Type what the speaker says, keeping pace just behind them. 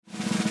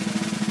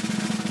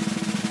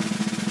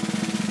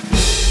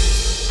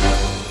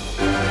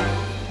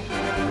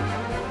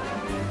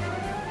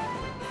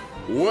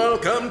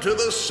welcome to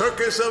the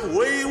Circus of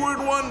Wayward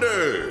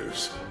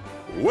Wonders.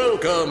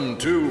 Welcome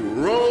to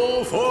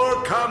Roll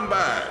for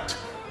Combat,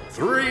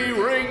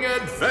 Three-Ring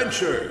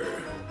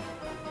Adventure.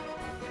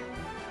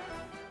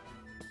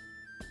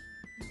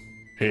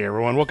 Hey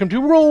everyone, welcome to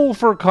Roll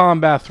for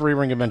Combat,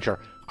 Three-Ring Adventure.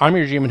 I'm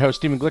your GM and host,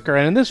 Stephen Glicker,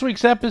 and in this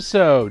week's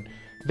episode,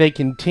 they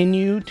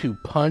continue to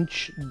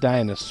punch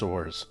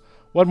dinosaurs.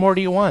 What more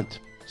do you want?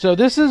 So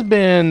this has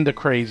been the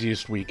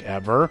craziest week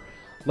ever.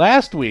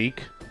 Last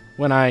week,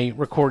 when I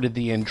recorded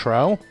the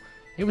intro,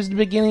 it was the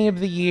beginning of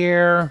the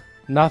year.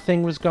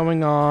 Nothing was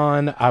going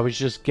on. I was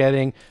just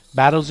getting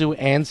Battlezoo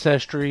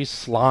Ancestry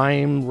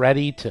slime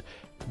ready to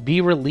be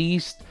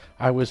released.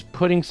 I was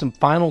putting some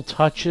final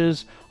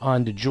touches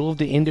on the Jewel of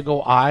the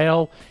Indigo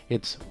Isle.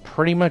 It's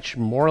pretty much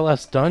more or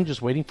less done,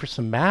 just waiting for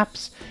some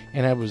maps.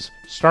 And I was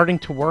starting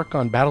to work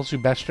on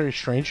Battlezoo Bestiary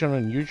Strange and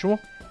Unusual.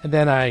 And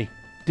then I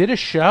did a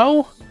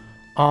show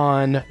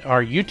on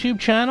our YouTube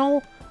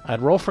channel at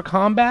Roll for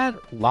Combat,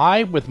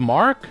 live with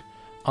Mark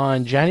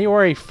on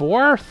January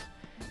 4th,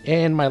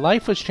 and my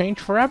life was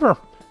changed forever,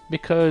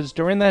 because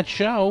during that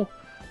show,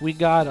 we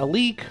got a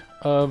leak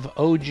of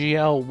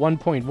OGL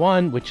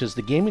 1.1, which is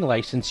the gaming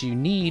license you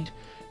need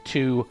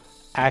to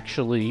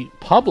actually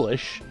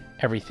publish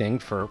everything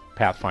for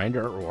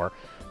Pathfinder or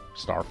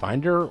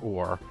Starfinder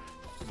or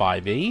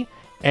 5e,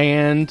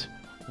 and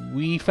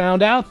we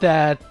found out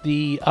that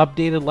the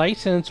updated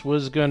license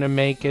was going to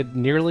make it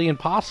nearly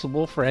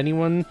impossible for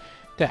anyone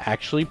to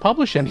actually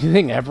publish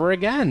anything ever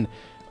again.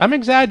 I'm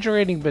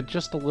exaggerating, but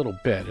just a little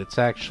bit. It's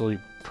actually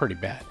pretty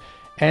bad.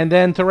 And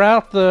then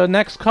throughout the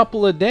next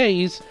couple of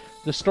days,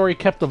 the story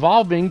kept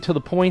evolving to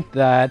the point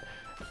that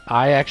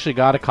I actually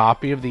got a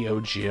copy of the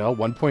OGL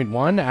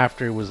 1.1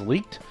 after it was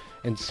leaked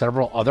in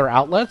several other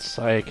outlets.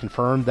 I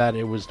confirmed that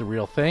it was the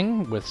real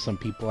thing with some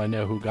people I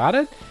know who got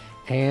it.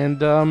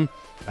 And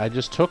I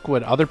just took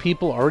what other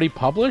people already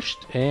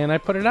published and I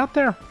put it out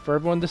there for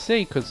everyone to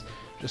see, because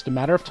just a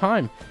matter of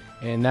time.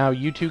 And now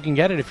you too can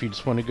get it if you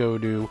just want to go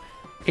to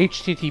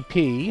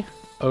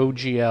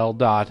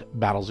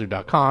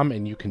http://ogl.battlezoo.com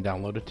and you can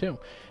download it too.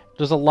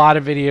 There's a lot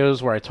of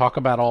videos where I talk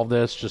about all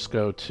this. Just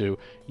go to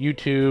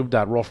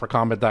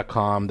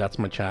youtube.rollforcombat.com. That's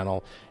my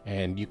channel.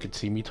 And you can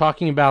see me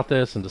talking about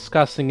this and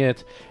discussing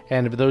it.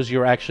 And if those of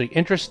you are actually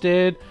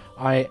interested,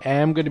 I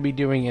am going to be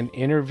doing an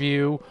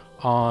interview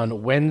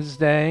on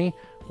Wednesday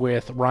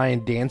with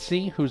Ryan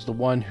Dancy, who's the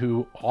one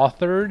who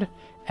authored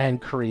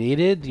and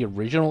created the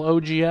original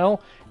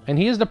OGL. And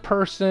he is the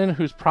person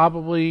who's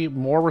probably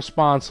more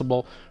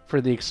responsible for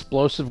the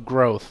explosive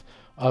growth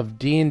of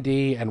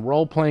D&D and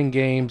role-playing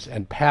games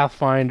and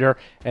Pathfinder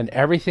and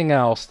everything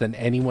else than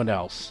anyone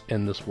else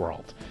in this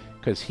world.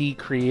 Because he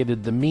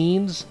created the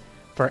means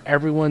for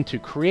everyone to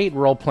create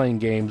role-playing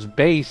games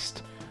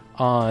based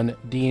on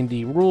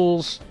D&D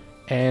rules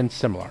and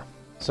similar.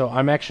 So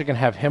I'm actually going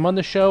to have him on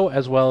the show,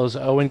 as well as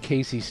Owen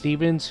Casey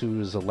Stevens,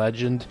 who is a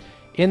legend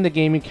in the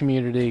gaming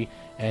community,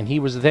 and he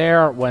was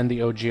there when the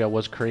OGL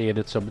was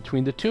created. So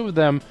between the two of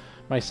them,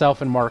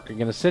 myself and Mark are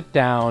going to sit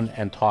down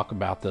and talk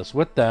about this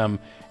with them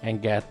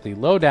and get the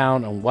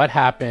lowdown on what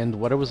happened,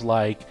 what it was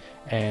like,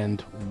 and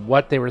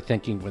what they were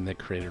thinking when they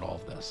created all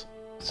of this.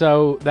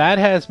 So that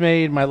has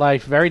made my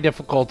life very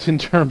difficult in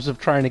terms of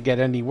trying to get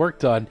any work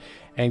done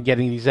and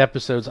getting these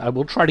episodes. I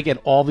will try to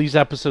get all these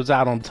episodes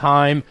out on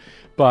time,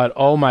 but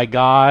oh my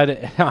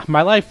god,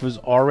 my life was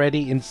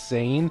already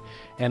insane,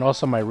 and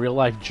also my real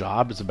life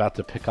job is about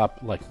to pick up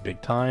like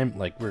big time.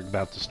 Like, we're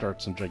about to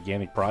start some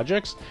gigantic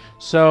projects.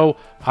 So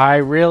I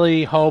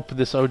really hope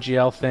this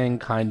OGL thing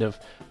kind of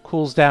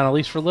cools down, at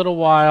least for a little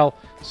while,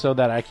 so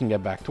that I can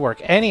get back to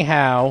work.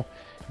 Anyhow,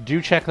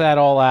 do check that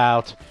all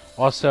out.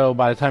 Also,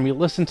 by the time you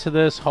listen to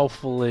this,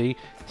 hopefully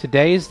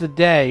today is the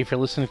day. If you're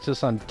listening to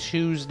this on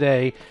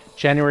Tuesday,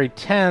 January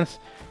 10th,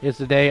 is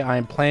the day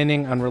I'm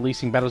planning on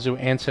releasing Battlezoo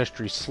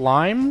Ancestry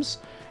Slimes,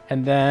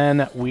 and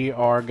then we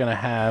are going to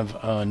have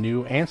a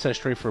new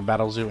Ancestry for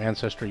Battlezoo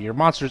Ancestry Year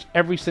Monsters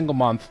every single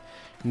month.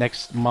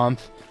 Next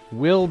month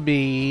will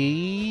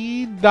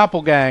be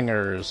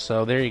Doppelgangers,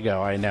 so there you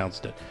go, I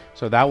announced it.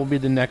 So that will be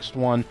the next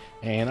one,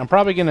 and I'm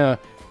probably going to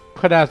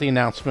put out the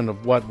announcement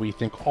of what we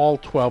think all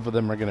 12 of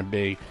them are going to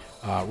be.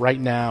 Right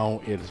now,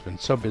 it has been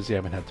so busy I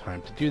haven't had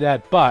time to do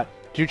that, but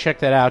do check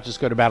that out. Just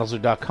go to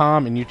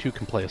battlezoo.com and you too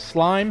can play a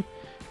slime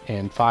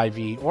in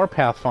 5e or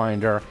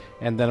Pathfinder,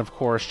 and then of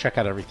course check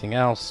out everything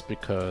else,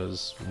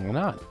 because why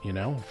not? You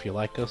know, if you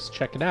like us,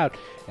 check it out,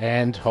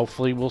 and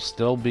hopefully we'll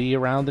still be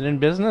around and in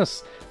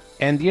business.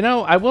 And you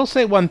know, I will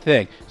say one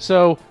thing.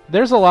 So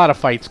there's a lot of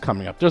fights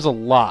coming up. There's a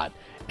lot.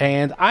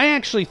 And I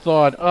actually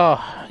thought,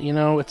 oh, you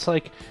know, it's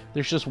like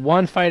there's just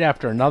one fight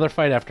after another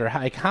fight after,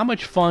 like, how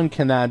much fun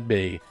can that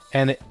be?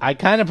 And I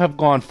kind of have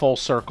gone full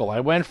circle.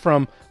 I went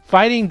from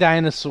fighting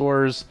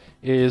dinosaurs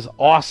is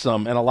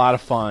awesome and a lot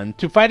of fun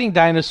to fighting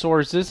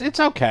dinosaurs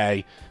it's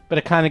okay, but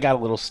it kind of got a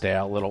little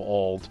stale, a little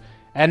old.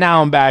 And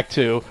now I'm back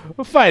to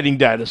fighting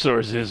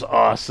dinosaurs is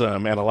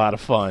awesome and a lot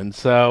of fun.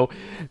 So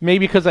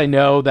maybe because I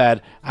know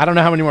that I don't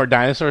know how many more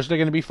dinosaurs they're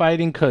going to be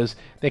fighting because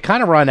they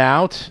kind of run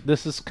out.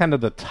 This is kind of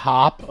the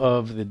top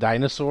of the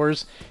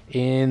dinosaurs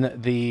in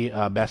the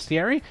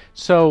bestiary.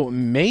 So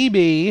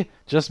maybe,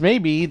 just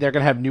maybe, they're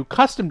going to have new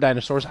custom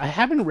dinosaurs. I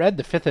haven't read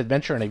the 5th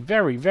adventure in a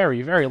very,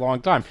 very, very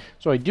long time,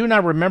 so I do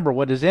not remember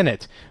what is in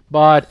it.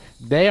 But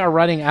they are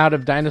running out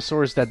of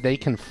dinosaurs that they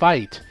can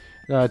fight.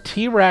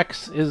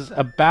 T-Rex is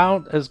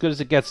about as good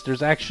as it gets.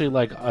 There's actually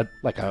like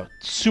a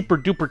super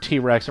duper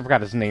T-Rex. I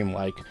forgot his name,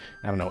 like,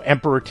 I don't know,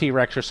 Emperor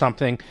T-Rex or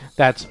something.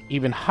 That's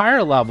even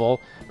higher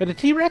level. But a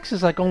T-Rex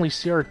is like only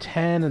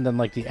CR10, and then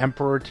like the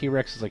Emperor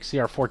T-Rex is like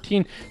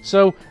CR14.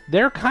 So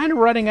they're kind of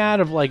running out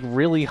of like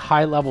really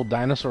high level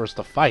dinosaurs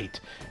to fight.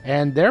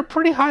 And they're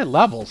pretty high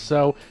level,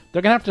 so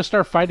they're gonna have to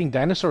start fighting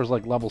dinosaurs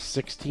like level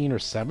 16 or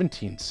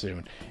 17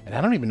 soon. And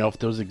I don't even know if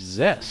those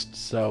exist.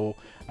 So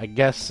I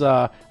guess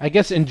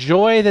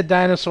enjoy the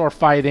dinosaur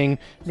fighting,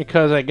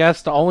 because I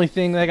guess the only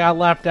thing they got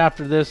left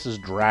after this is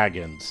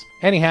dragons.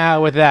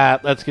 Anyhow, with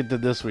that, let's get to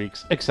this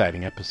week's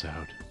exciting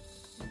episode.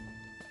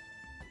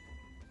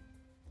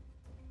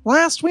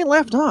 Last we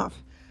left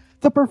off,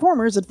 the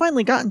performers had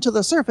finally gotten to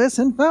the surface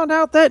and found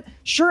out that,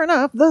 sure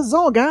enough, the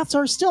Zolgaths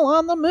are still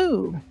on the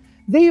move.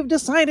 They've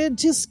decided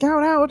to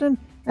scout out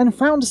and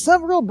found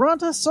several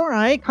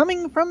Brontosauri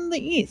coming from the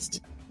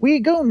east. We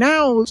go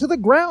now to the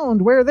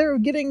ground where they're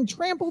getting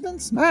trampled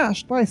and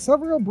smashed by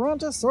several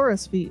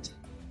Brontosaurus feet.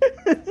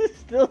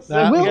 Still so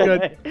That was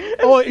good. good.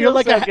 Oh, you're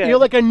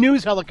like a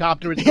news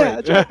helicopter. It's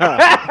great.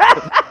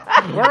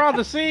 We're on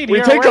the scene We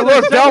here. take We're a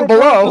look the down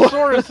below.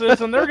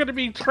 Brontosauruses, and they're going to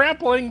be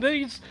trampling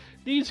these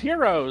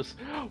heroes.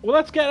 Well,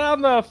 let's get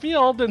on the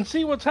field and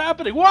see what's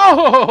happening.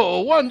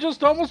 Whoa! One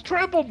just almost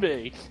trampled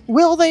me.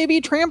 Will they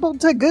be trampled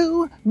to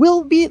goo?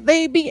 Will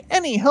they be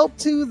any help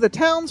to the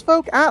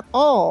townsfolk at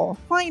all?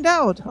 Find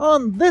out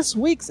on this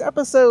week's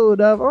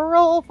episode of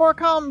Roll for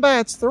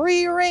Combat's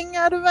 3-Ring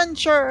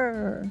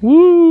Adventure.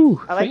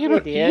 Woo! I like You the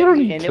don't- idea, you don't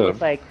and need it to-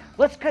 was like,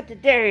 let's cut to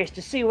Darius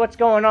to see what's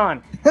going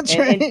on. That's and,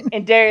 right.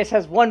 and Darius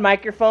has one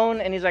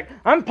microphone, and he's like,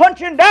 I'm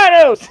punching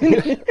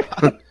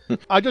dinos!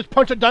 I just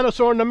punched a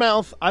dinosaur in the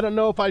mouth. I don't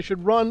know if I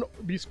should run,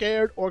 be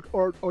scared, or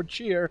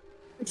cheer.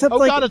 Except Oh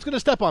like, God, it's gonna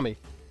step on me.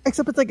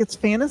 except it's like it's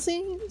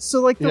fantasy.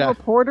 So like the Yeah.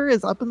 reporter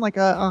is up in like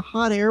a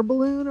hot air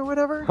balloon or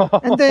whatever,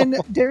 and then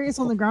Darius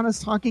on the ground is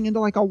talking into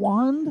like a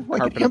wand,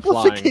 like Carpet an of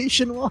flying.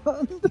 amplification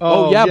wand.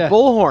 Oh, yeah,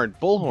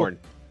 bullhorn.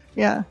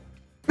 Yeah.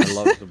 I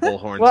love the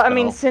bullhorn well, I spell.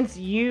 mean, since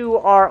you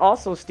are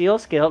also Steel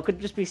Scale, it could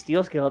just be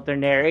Steel Scale if they're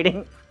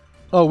narrating.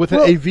 Oh, with an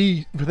Well-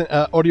 AV, with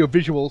an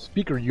audio-visual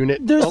speaker unit.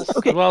 There's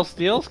okay. Well,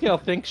 Steel Scale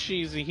thinks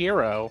she's a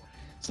hero,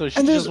 so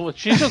And there's-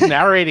 she's just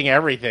narrating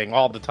everything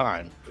all the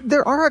time.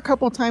 There are a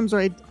couple times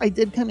where I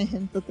did kind of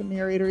hint that the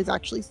narrator is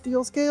actually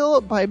Steel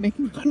Scale by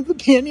making fun of the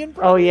Banyan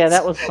Brothers. Oh, yeah,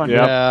 that was funny.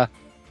 Yep. Yeah.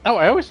 Oh,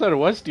 I always thought it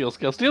was Steel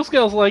Scale. Steel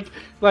Scale's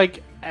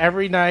like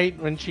every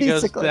night when she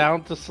Basically. goes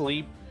down to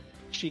sleep,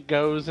 she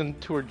goes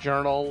into her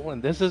journal,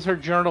 and this is her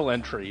journal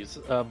entries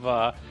of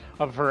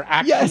her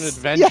action Yes,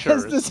 adventures.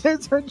 yes, this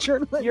is her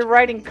journal. You're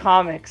writing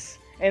comics,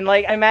 and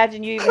like, I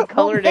imagine you even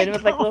colored my in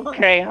with like little God.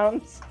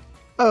 crayons.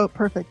 Oh,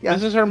 perfect. Yeah.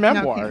 This is her Now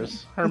memoirs.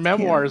 canon. Her It's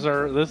memoirs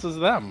this is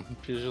them.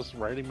 She's just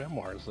writing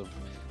memoirs of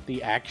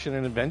the action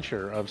and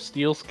adventure of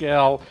Steel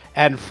Scale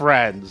and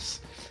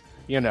friends.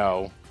 You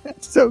know,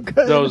 That's so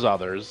good. those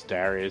others.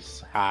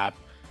 Darius, Hap,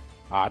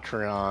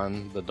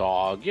 Atreon, the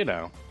dog, you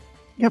know.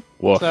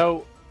 Woof.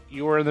 So,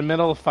 you were in the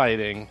middle of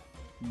fighting.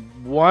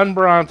 One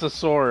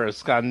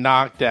Brontosaurus got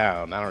knocked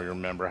down. I don't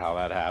remember how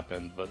that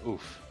happened, but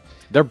oof.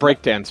 They're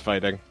breakdance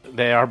fighting.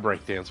 They are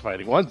breakdance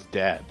fighting. One's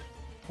dead.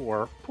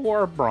 Poor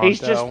Bronto. He's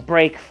just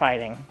break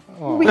fighting.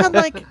 Oh. We had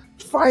like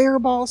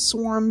fireball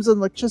swarms and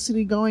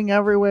electricity going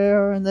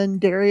everywhere, and then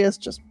Darius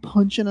just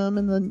punching him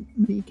in the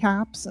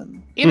kneecaps.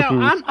 And You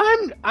know,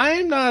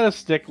 I'm not a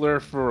stickler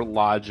for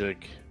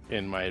logic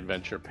in my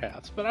adventure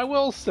paths, but I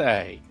will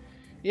say,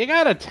 you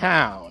got a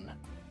town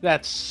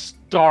that's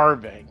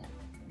starving.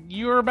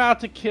 You're about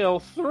to kill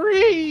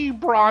 3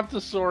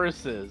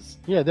 Brontosauruses.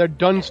 Yeah, they're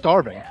done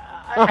starving.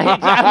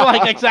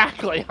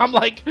 I'm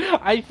like,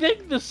 I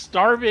think the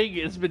starving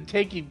has been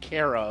taken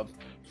care of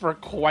for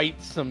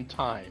quite some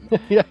time.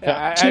 Yeah.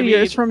 I 2 mean,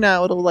 years from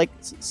now, it'll like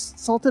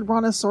salted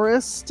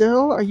brontosaurus.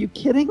 Still, are you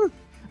kidding?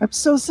 I'm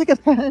so sick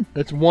of that.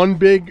 It's one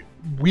big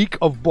week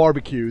of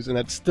barbecues, and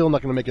that's still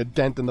not going to make a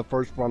dent in the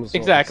first Brontosaurus.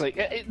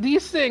 Exactly.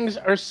 These things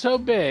are so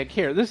big.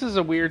 Here, this is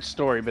a weird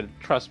story, but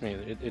trust me,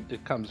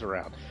 it comes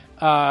around.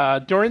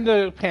 During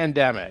the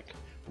pandemic,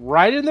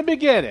 right in the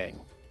beginning,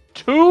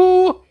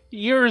 2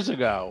 years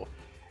ago,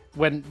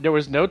 when there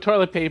was no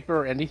toilet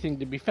paper or anything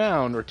to be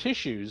found, or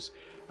tissues,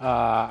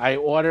 I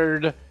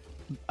ordered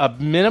a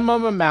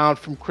minimum amount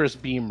from Chris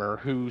Beamer,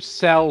 who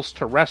sells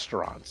to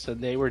restaurants,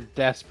 and they were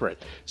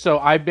desperate. So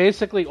I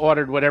basically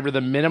ordered whatever the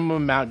minimum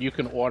amount you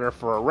can order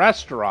for a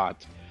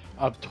restaurant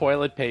of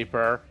toilet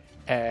paper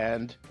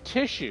and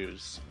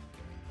tissues.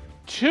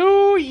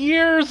 2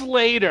 years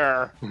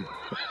later,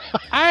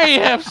 I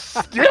have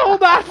still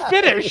not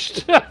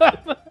finished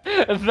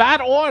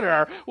that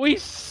order. We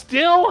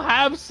still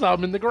have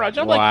some in the garage.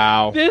 I'm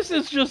Wow. like, this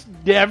is just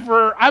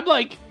never. I'm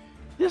like,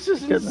 this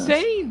is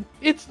insane.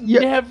 It's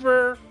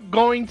never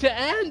going to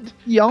end.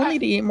 Y'all need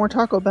to eat more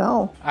Taco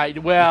Bell. I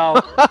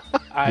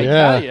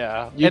tell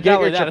ya. You And get not your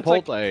only that, it's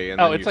Chipotle like-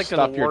 and oh, then it's you like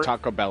stuff the your wor-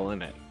 Taco Bell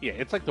in it. Yeah,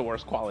 it's like the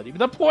worst quality. But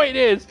the point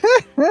is,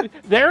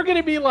 they're going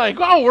to be like,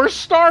 oh, we're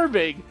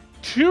starving.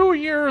 2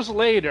 years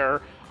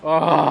later,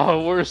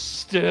 oh, we're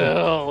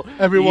still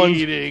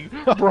eating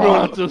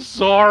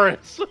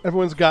Brontosaurus.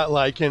 Everyone's got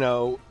like,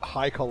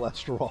 high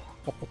cholesterol.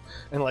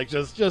 And like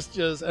just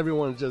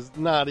everyone's just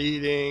not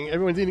eating.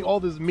 Everyone's eating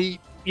all this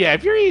meat. Yeah,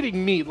 if you're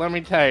eating meat, let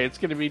me tell you, it's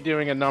going to be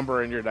doing a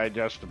number in your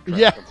digestive tract.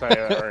 Yeah. I'll tell you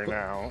that right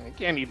now. You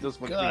can't eat this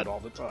much God. meat all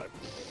the time.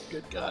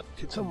 Good God.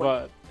 Could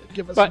someone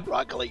give us but- some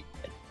broccoli?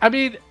 I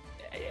mean,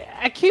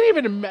 I can't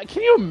even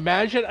can you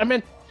imagine? I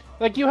mean,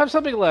 like you have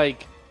something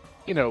like,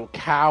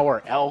 cow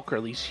or elk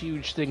or these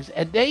huge things,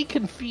 and they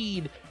can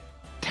feed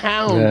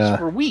towns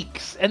for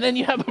weeks. And then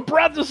you have a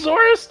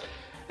Brontosaurus.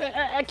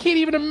 I can't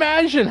even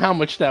imagine how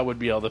much that would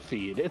be able to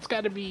feed. It's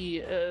got to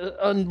be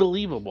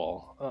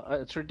unbelievable.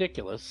 It's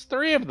ridiculous.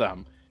 3 of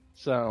them.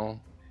 So,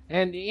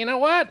 and you know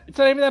what? It's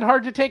not even that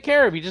hard to take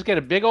care of. You just get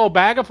a big old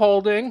bag of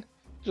holding,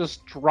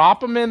 just drop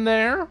them in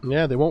there.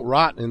 Yeah, they won't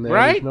rot in there.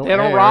 Right? There's no They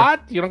don't air.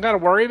 rot. You don't got to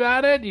worry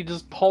about it. You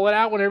just pull it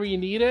out whenever you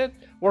need it.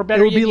 Or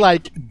better, It would be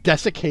like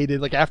desiccated.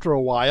 Like after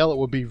a while, it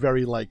would be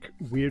very like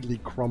weirdly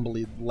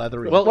crumbly,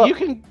 leathery. Well, you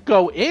can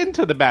go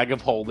into the bag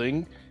of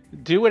holding,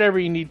 do whatever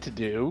you need to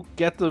do,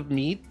 get the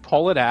meat,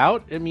 pull it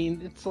out. I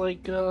mean, it's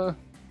like,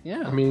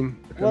 yeah. I mean,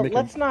 Well,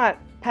 let's not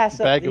pass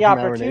up bag the of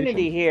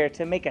opportunity marination. here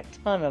to make a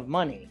ton of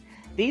money.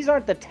 These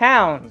aren't the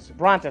town's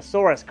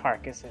Brontosaurus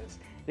carcasses.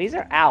 These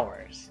are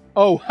ours.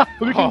 Oh,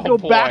 we can Oh,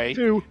 go back boy.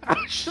 to.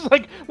 She's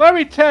like, let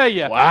me tell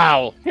you.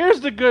 Wow. Here's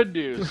the good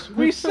news.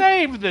 We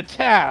saved the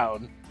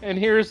town. And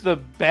here's the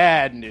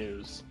bad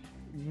news.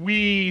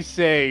 We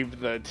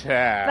saved the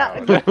Now,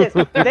 town. get this.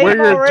 They've We're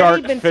your already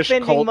dark been fish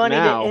spending cult money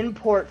now. to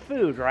import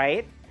food,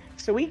 right?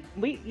 So we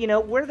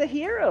we're the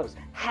heroes.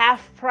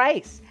 Half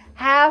price.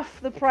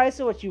 Half the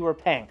price of what you were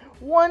paying.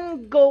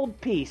 1 gold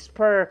piece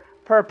per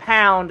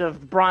pound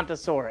of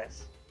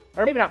Brontosaurus.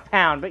 Or maybe not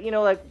pound, but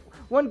like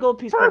 1 gold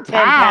piece per 10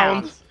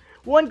 pound? pounds.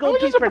 1 gold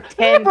piece per 10 Doesn't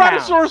pounds.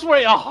 Brontosaurus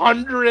weigh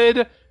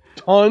 100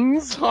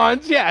 Tons.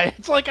 tons? Yeah,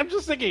 it's like, I'm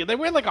just thinking, they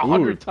weigh like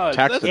 100 tons.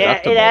 tax That's- Yeah,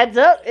 deductible. it adds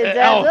up. It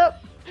adds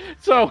up.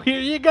 So here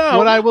you go.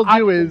 What I will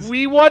do is-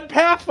 we won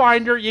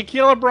Pathfinder. You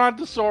kill a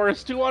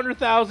Brontosaurus,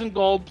 200,000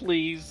 gold,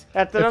 please.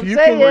 That's what If I'm you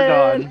saying. can- we're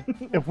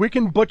done. If we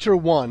can butcher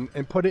one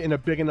and put it in a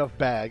big enough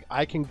bag,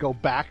 I can go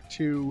back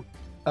to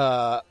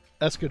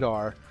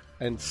Escadar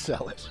and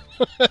sell it.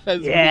 As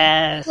meat.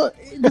 Yes. Well,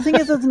 the thing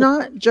is, it's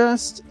not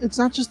just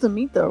the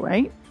meat, though,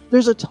 right?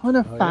 There's a ton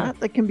of Oh, fat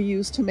that can be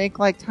used to make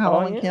like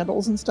tallow and yeah.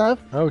 candles and stuff.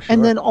 Oh, sure.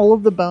 And then all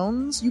of the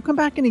bones. You come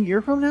back in a year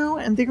from now,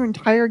 and their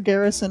entire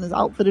garrison is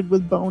outfitted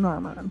with bone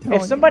armor. I'm telling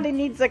If somebody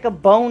needs like a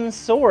bone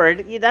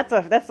sword, that's the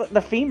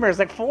femurs,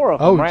 like 4 of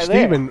them Oh, right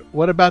Steven,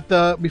 what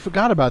about we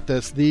forgot about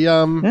this.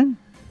 The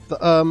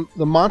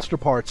monster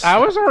parts. I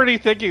was already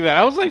thinking that.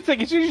 I was like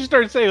thinking, as soon as you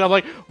started saying that, I'm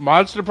like,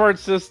 monster part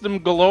system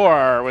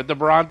galore with the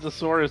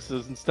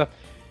Brontosauruses and stuff.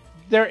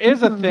 There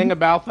is a thing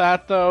about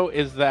that, though,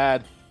 is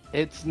that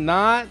it's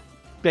not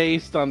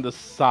based on the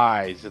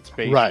size, it's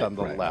based Right, on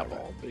the right,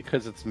 level,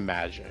 because it's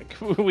magic.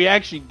 We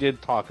actually did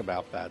talk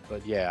about that,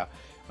 but yeah.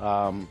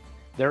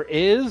 There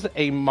is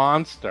a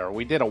monster.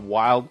 We did a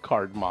wild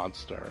card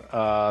monster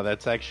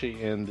that's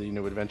actually in the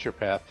New Adventure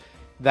Path.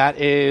 That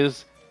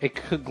is a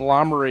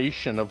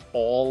conglomeration of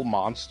all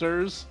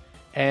monsters,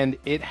 and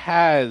it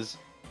has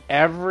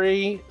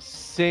every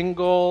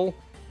single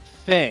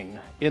thing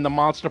in the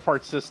monster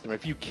part system.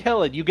 If you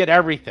kill it, you get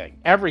everything.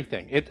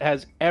 Everything. It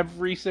has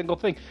every single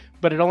thing,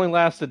 but it only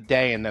lasts a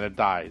day and then it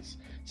dies.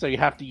 So you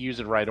have to use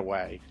it right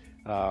away.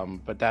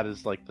 But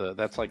that's like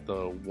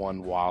the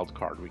one wild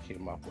card we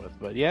came up with.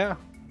 But yeah,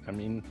 I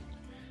mean,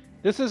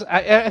 this is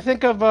I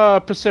think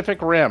of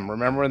Pacific Rim.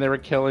 Remember when they were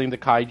killing the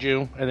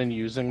kaiju and then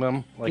using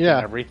them in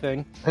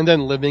everything? and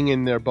then living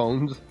in their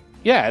bones.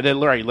 Yeah, they're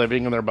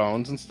living in their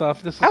bones and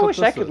stuff. This is I what wish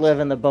this I could is. live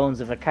in the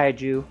bones of a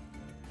kaiju.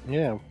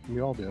 Yeah,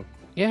 we all do.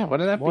 Yeah,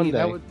 wouldn't that One be?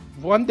 That day. would,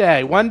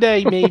 one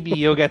day maybe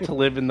you'll get to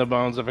live in the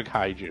bones of a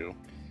kaiju.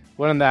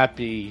 Wouldn't that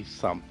be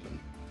something?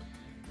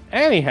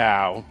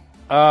 Anyhow,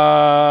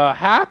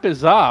 Hap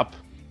is up.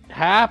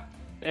 Hap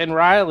and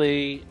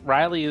Riley.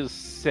 Riley is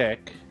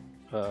sick.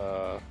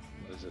 What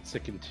is it?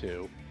 Sick in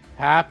 2.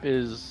 Hap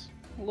is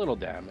a little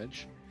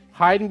damaged.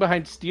 Hiding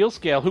behind Steel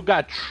Scale, who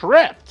got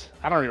tripped.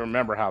 I don't even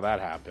remember how that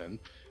happened,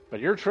 but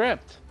you're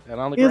tripped and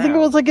on the I ground. think it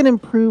was like an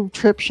improved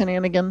trip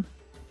shenanigan.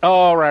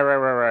 Oh,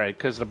 right.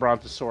 Because the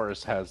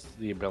Brontosaurus has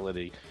the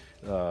ability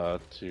to...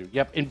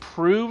 Yep,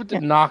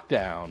 improved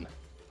knockdown.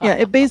 Yeah,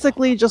 it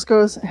basically just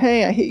goes,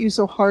 "Hey, I hit you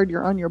so hard,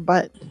 you're on your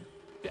butt."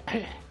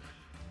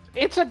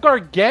 It's a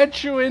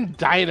gargantuan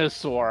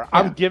dinosaur.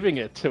 I'm giving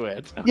it to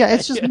it. Yeah,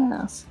 it's just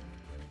mass.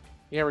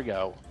 Here we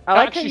go. I like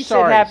how Actually, you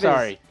said half is-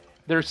 sorry.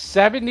 They're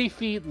 70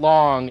 feet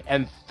long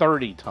and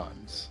 30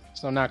 tons.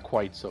 So not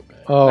quite so big.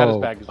 Oh, not as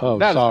big as, oh,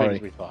 not as sorry. big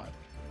as we thought.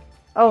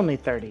 Only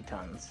 30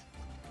 tons.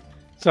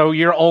 So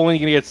you're only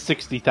going to get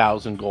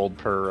 60,000 gold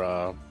per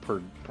Yeah,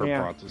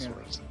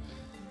 Brontosaurus.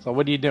 So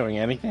what are you doing?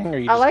 Anything? Or are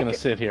you I just like going to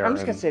it. sit here? I'm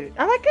just gonna sit.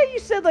 I like how you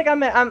said like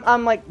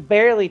I'm like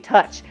barely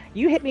touched.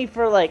 You hit me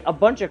for like a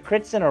bunch of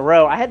crits in a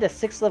row. I had the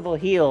 6th level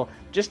heal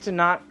just to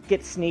not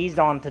get sneezed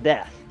on to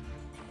death.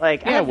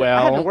 Like I had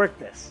to work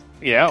this.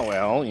 Yeah,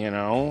 well,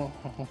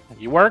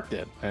 you worked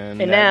it, and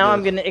now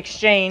I'm gonna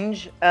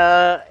exchange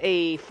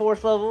a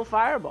 4th level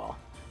fireball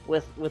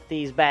with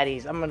these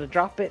baddies. I'm gonna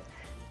drop it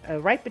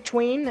right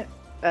between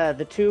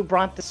the 2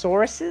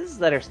 Brontosauruses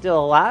that are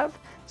still alive,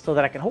 so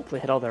that I can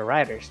hopefully hit all their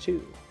riders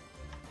too.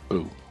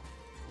 Ooh.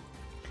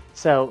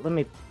 So let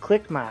me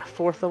click my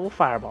 4th level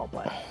fireball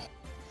blade.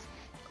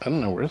 I don't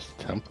know where's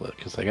the template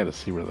because I got to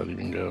see where that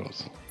even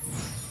goes.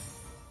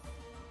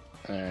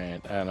 All right,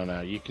 I don't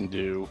know. You can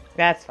do.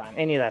 That's fine.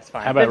 Any of that's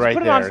fine. How about Just right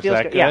put it on there? Is steel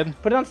that skill. Yeah,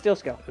 good? put it on steel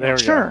skill. There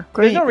we Sure, go.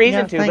 great. There's no reason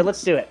Yeah, to, but thanks.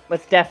 let's do it.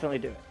 Let's definitely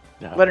do it.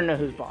 No. Let her know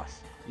who's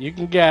boss. You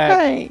can get.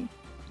 Hey,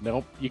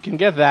 Nope. You can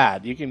get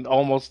that. You can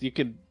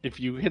if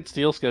you hit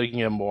steel skill, you can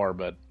get more.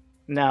 But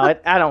No,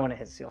 I don't want to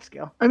hit steel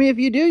skill. I mean, if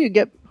you do, you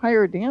get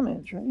higher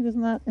damage, right?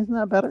 Isn't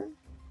that better?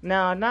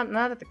 No, not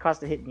at the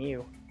cost of hitting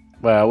you.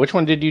 well, which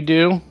one did you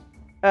do?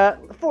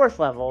 4th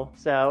level,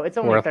 so it's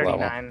only 4th level.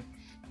 39.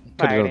 Could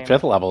fire have gone damage.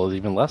 5th level. Is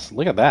even less.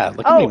 Look at that.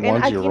 Look Oh, how many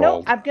and ones you you know,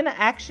 rolled. I'm gonna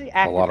actually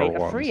A lot of activate a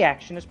ones. free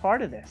action as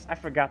part of this. I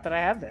forgot that I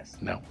have this.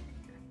 No.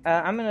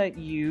 I'm gonna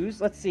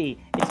use. Let's see.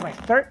 It's my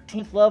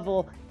 13th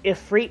level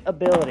Ifrit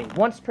ability.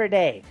 Once per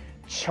day,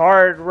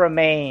 charred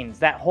remains.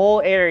 That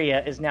whole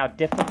area is now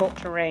difficult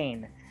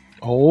terrain.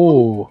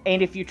 Oh.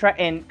 And if you try,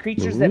 and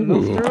creatures that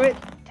move Ooh. through it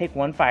take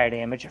 1 fire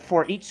damage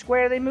for each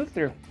square they move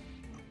through.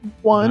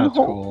 One That's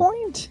whole cool.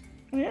 point.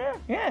 Yeah,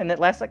 and it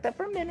lasts like that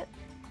for a minute.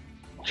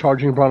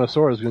 Charging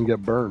Brontosaurus is going to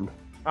get burned.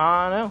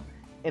 I know.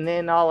 And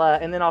then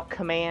I'll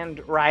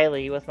command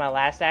Riley with my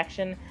last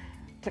action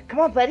to come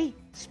on, buddy,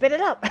 spit it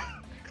up.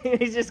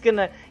 he's just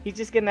gonna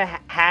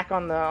hack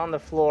on the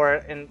floor,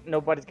 and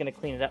nobody's gonna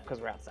clean it up because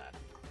we're outside.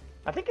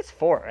 I think it's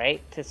fort,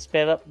 right, to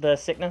spit up the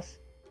sickness.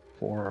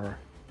 Fort.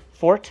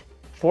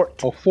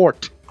 Oh,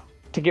 fort.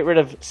 To get rid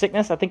of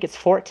sickness, I think it's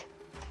fort.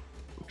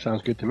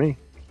 Sounds good to me.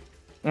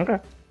 Okay.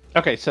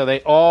 Okay, so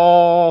they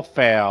all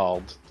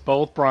failed.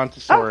 Both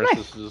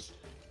Brontosauruses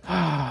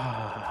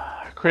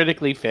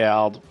critically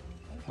failed.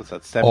 What's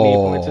that? 78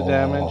 points of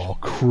damage. Oh,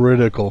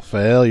 critical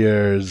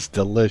failures.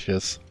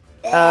 Delicious.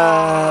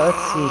 Let's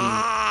see.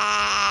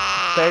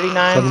 39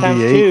 times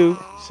 78. 2,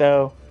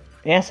 so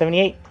yeah,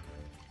 78.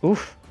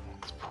 Oof.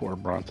 Poor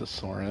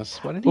Brontosaurus.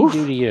 What did he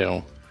do to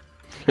you?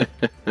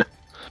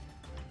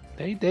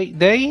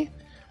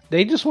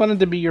 They just wanted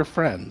to be your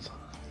friends.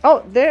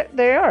 Oh,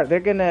 they are. They're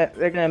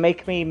gonna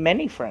make me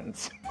many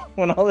friends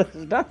when all this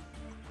is done.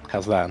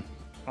 How's that?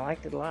 I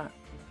liked it a lot.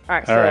 All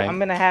right, so All right. I'm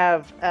gonna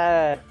have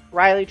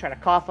Riley try to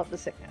cough up the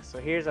sickness. So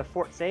here's a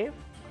fort save.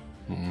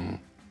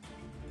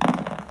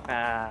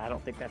 I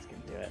don't think that's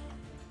gonna do it.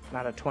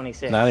 Not a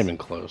 26. Not even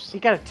close. He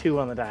got a 2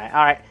 on the die.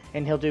 All right,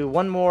 and he'll do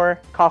one more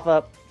cough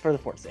up for the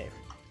fort save.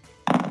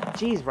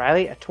 Jeez,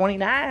 Riley, a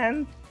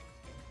 29.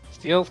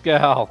 Steel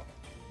Skull,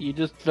 you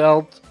just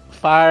felt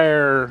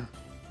fire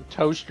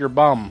toast your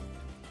bum.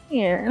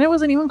 Yeah, and it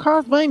wasn't even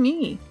caused by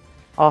me.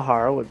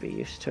 Ahara would be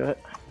used to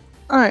it.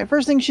 Alright,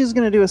 first thing she's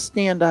gonna do is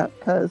stand up,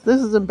 because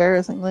this is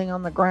embarrassing laying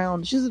on the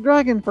ground. She's a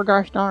dragon, for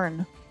gosh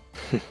darn.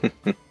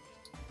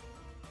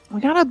 we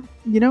got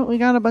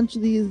a bunch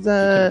of these, You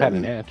could have had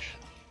an itch.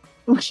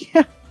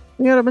 yeah,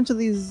 we got a bunch of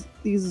these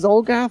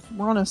Zolgath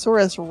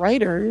Brontosaurus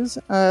riders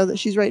that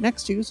she's right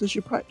next to, so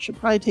she should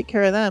probably take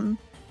care of them.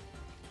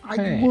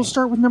 Hey. We'll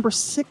start with number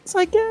 6,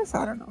 I guess.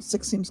 I don't know.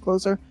 6 seems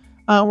closer.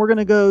 We're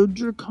gonna go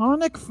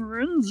Draconic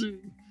Frenzy,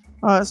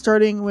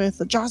 starting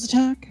with a Jaws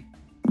attack.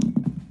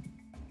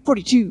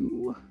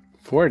 42.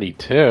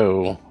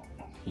 42.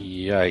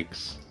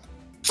 Yikes.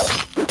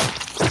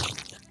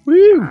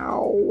 Woo!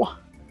 Ow.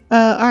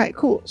 Alright,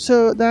 cool.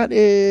 So that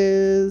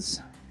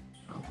is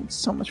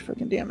so much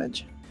freaking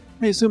damage.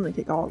 I assume they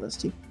take all of this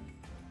too.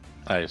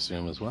 I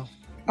assume as well.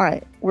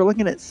 Alright, we're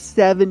looking at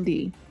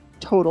 70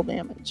 total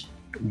damage.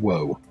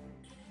 Whoa.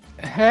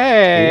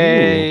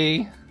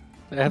 Hey!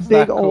 That's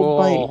Big not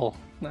old cool.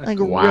 That's Like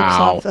cool. rips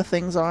off the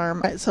thing's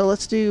arm. Alright, so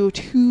let's do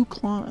 2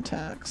 claw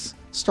attacks.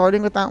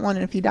 Starting with that one,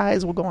 and if he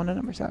dies, we'll go on to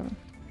number 7.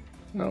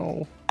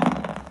 No.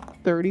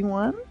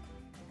 31.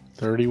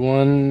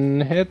 31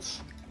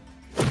 hits.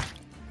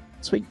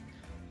 Sweet.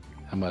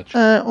 How much?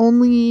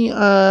 Only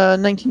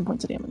 19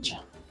 points of damage.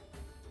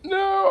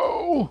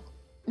 No!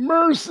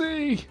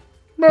 Mercy!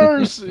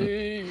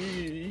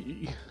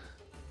 Mercy!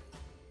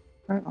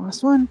 Alright,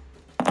 last one.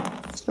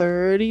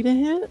 30 to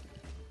hit.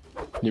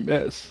 You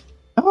miss.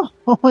 Oh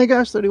my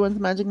gosh, 31's the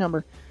magic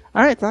number.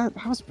 Alright, that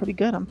was pretty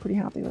good. I'm pretty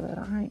happy with it.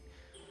 Alright.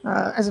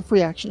 As a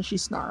free action, she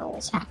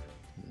snarls.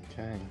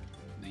 Okay.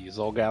 The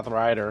Zolgath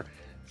Rider.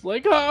 It's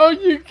like, oh,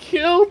 you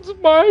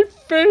killed my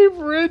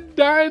favorite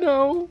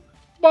dino.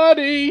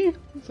 buddy.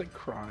 He's like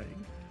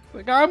crying.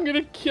 Like, I'm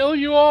gonna kill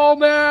you all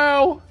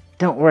now.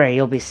 Don't worry,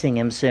 you'll be seeing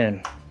him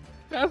soon.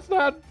 That's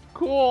not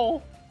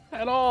cool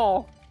at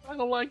all. I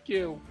don't like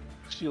you.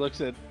 She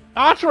looks at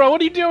Atra.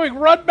 What are you doing?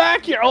 Run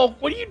back here. Oh,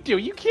 what do you do?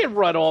 You can't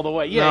run all the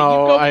way. Yeah,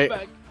 No, you go I-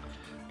 back.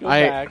 Go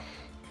I- back.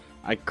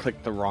 I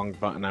clicked the wrong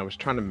button. I was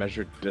trying to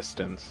measure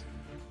distance.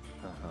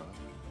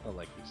 I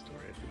like this story.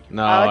 I think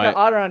No, I like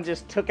how Otteron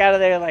just took out of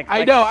there like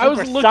I know. I was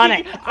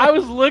supersonic. looking. I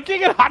was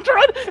looking at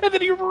Atron, and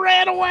then he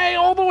ran away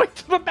all the way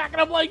to the back, and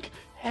I'm like,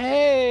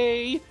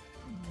 "Hey,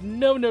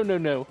 no, no, no,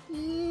 no,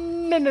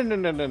 no, no, no, no,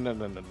 no, no, no,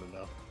 no,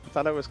 no." I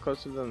thought I was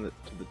closer than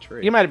to the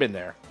tree. You might have been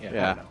there. Yeah. I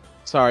Yeah. don't know.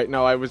 Sorry,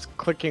 no, I was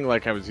clicking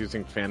like I was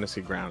using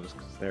Fantasy Grounds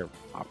because they're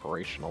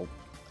operational.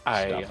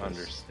 I Stuff is-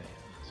 understand.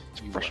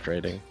 It's You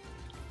frustrating.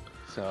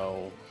 are.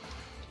 So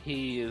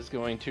he is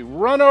going to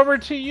run over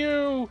to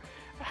you,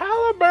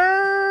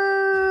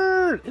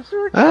 Halibert. Is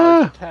there a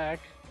charge attack?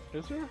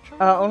 Is there a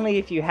charge? Only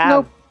if you have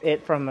Nope.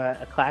 it from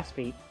a class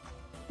feat.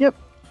 Yep.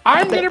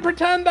 I'm gonna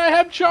pretend I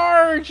have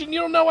charge, and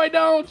you'll know I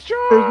don't.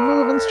 Charge. There's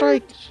move and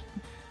strike.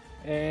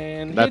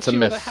 And That's hits a you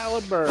with miss. a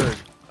halberd.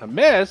 A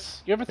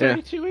miss? You have a Yeah.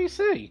 32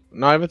 AC.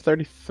 No, I have a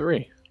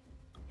 33.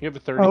 You have a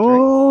 33.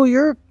 Oh,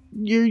 your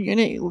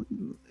unit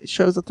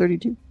shows a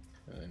 32.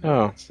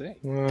 Oh. Let's see. I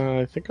think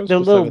I was The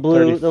supposed little to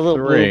blue, have a the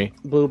little 33.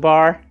 blue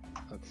bar.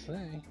 Let's see.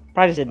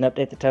 Probably just didn't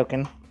update the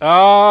token.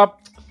 Oh,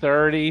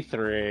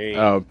 33.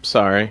 Oh,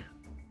 sorry.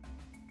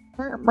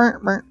 Brr, brr,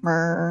 brr,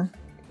 brr.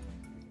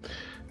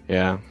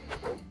 Yeah.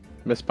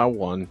 Missed by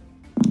 1.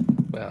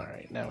 Well, all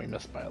right, now we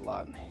missed by a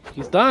lot.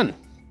 He's done.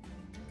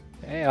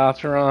 Hey,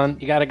 Otheron.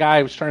 You got a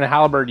guy who's trying to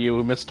halberd you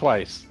who missed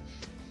twice.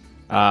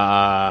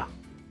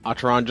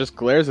 Atron just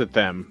glares at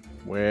them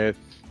with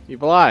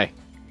evil eye.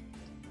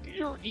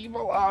 Your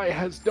evil eye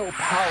has no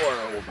power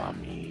over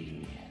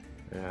me.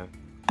 Yeah.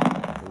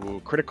 Ooh,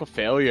 critical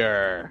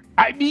failure.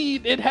 I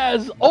mean, it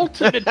has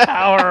ultimate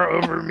power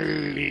over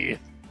me.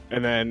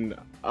 And then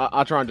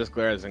Atron just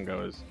glares and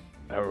goes,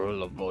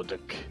 Arula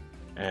Vodik.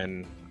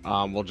 And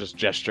we'll just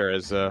gesture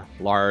as a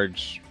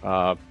large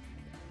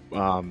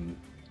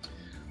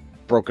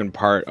broken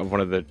part of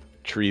one of the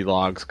tree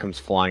logs comes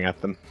flying at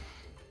them.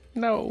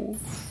 No.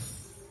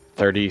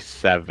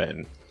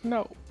 37.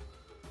 No.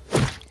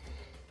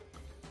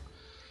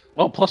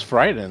 Well, plus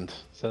frightened,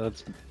 so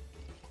that's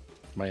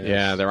minus.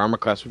 Yeah, their armor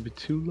class would be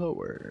 2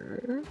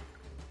 lower.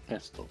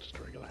 That's still just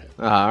a regular hit.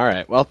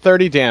 Alright, well,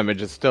 30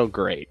 damage is still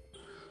great.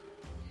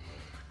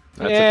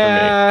 That's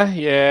it for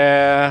me.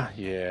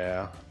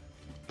 Yeah.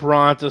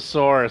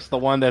 Brontosaurus, the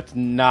one that's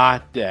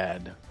not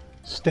dead,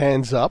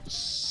 Stands up,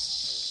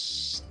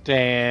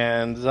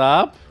 stands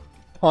up.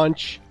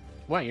 punch.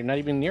 Wow, you're not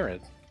even near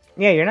it.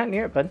 Yeah, you're not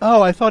near it, bud.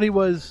 Oh, I thought he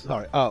was.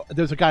 Sorry. Oh,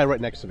 there's a guy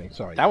right next to me.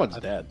 Sorry. That one's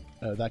dead.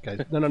 That guy.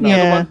 No, no, no.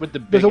 Yeah. The one with the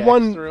big There's a X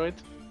one- through it.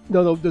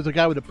 No, there's a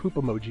guy with a poop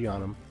emoji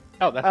on him.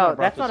 Oh, that's Oh, not a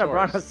that's not a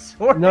Brontosaurus.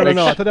 brontosaurus. No, no,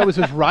 no. I thought that was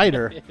his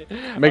rider.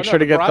 Make sure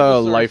to get the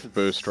Brontosaurus life is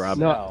boost, Rob.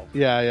 No. stealth.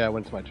 Yeah, it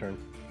went to my turn.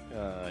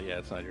 Yeah,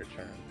 it's not your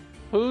turn.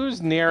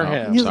 Who's near Oh,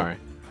 him? He's- sorry.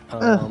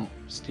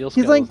 Steel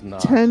He's Scale like is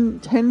not.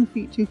 10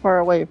 feet too far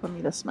away for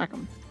me to smack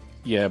him.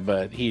 Yeah,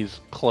 but he's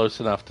close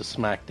enough to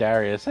smack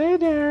Darius. Hey,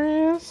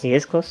 Darius. He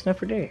is close enough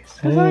for days.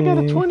 Because I got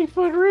a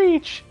 20-foot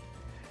reach.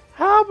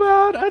 How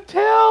about a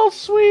tail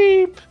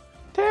sweep?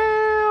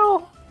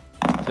 Tail.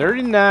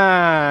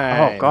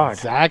 39. Oh, God.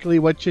 Exactly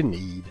what you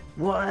need.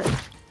 What?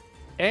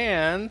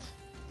 And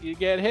you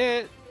get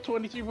hit,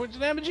 23 points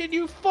of damage, and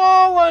you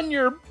fall on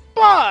your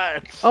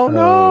butt. Oh,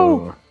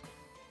 no.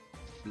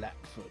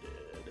 Flat-footed.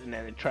 And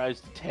then it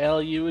tries to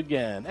tail you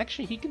again.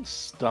 Actually, he can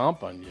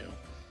stomp on you.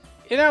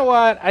 You know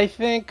what? I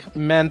think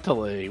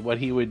mentally what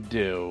he would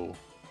do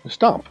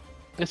Stomp.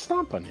 is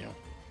stomp on you.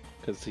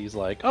 Because he's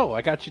like, oh,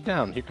 I got you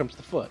down. Here comes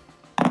the foot.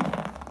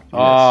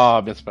 Oh,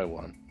 I missed by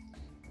 1.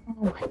 Oh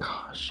my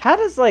gosh. How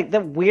does, like,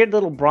 that weird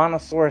little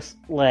brontosaurus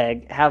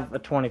leg have a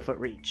 20-foot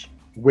reach?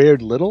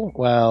 Weird little.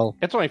 Well,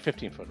 It's only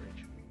 15-foot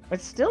reach. But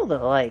still,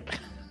 though, like,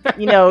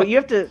 you know, you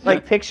have to,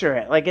 like, picture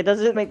it. Like, it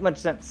doesn't make much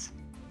sense.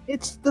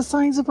 It's the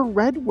size of a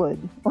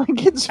redwood.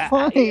 Like, it's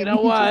fine. You know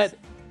He what?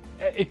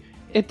 just-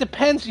 It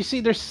depends. You see,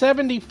 they're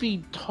 70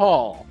 feet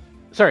tall.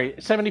 Sorry,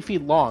 70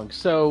 feet long.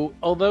 So,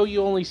 although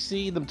you only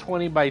see them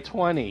 20 by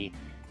 20,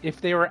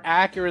 if they were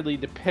accurately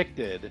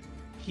depicted,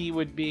 he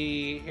would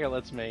be... Here,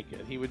 let's make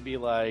it. He would be,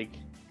 like,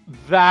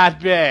 that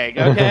big,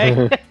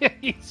 okay?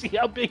 You see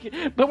how big...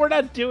 But we're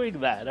not doing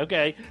that,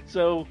 okay?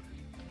 So,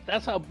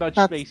 that's how much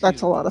space...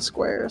 That's a lot of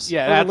squares.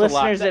 Yeah, For that's the a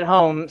lot. listeners at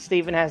home,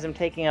 Steven has him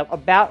taking up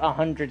about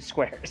 100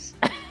 squares.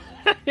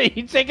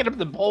 He's taking up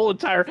the whole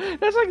entire...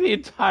 That's like the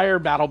entire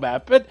battle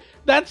map. But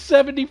that's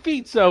 70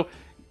 feet, so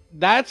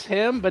that's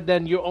him, but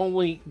then you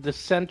only... The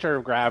center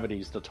of gravity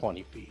is the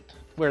 20 feet,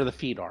 where the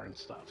feet are and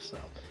stuff, so...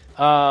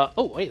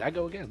 oh, wait, I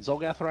go again.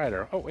 Zolgath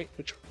Rider. Oh, wait,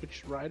 which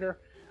rider?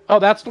 Oh,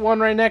 that's the one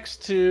right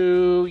next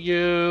to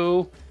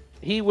you.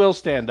 He will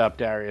stand up,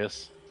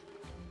 Darius.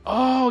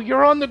 Oh,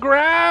 you're on the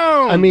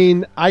ground! I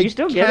mean, I You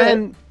still get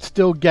can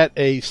still get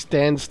a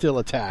standstill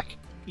attack,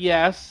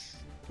 Yes.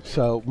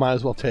 so might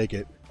as well take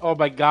it. Oh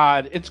my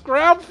god, it's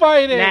ground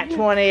fighting! Nat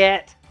 20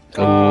 it.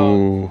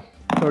 Ooh.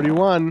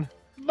 31.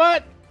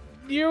 But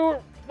you...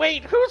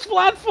 Wait, who's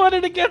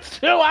flat-footed against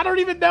who? I don't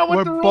even know what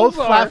We're the rules both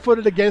are.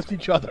 flat-footed against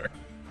each other.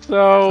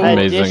 So...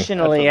 Amazing.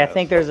 Additionally, I That's a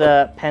think there's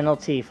a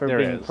penalty for There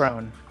being is.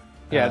 prone.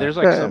 Yeah, there's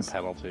like some Yes.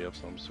 penalty of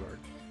some sort.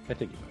 I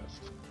think you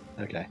missed.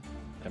 Okay.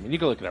 I mean, you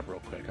can look it up real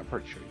quick. I'm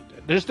pretty sure you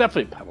did. There's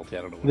definitely a penalty.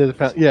 I don't know what There's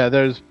it is. yeah,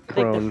 there's I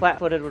think the prone.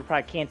 flat-footed would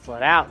probably cancel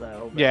it out,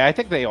 though. but- Yeah, I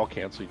think they all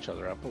cancel each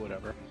other out, but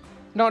whatever.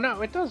 No,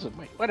 it doesn't.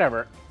 Wait,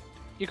 whatever.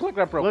 You can look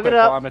it up real Look quick it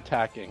up. while I'm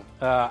attacking.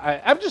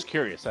 I'm just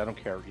curious. I don't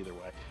care either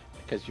way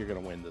because you're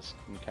going to win this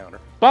encounter.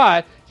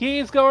 But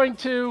he's going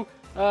to...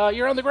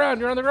 you're on the ground.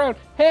 You're on the ground.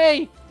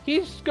 Hey,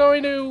 he's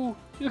going to...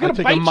 He's I going to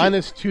take bite a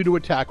you. -2 to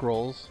attack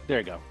rolls. There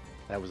you go.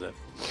 That was it.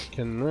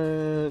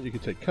 You can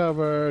take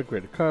cover,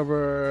 greater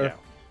cover.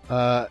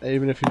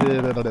 Even if you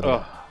did.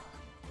 Ugh.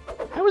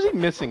 How is he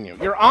missing you?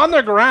 You're on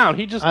the ground.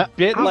 He just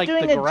bit He's like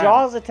doing the a ground.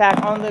 Jaws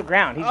attack on the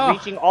ground. He's Ugh.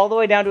 reaching all the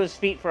way down to his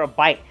feet for a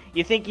bite.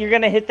 You think you're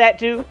gonna hit that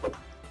too?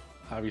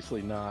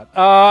 Obviously not.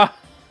 All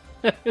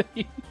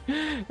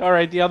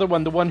right, the other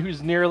one, the one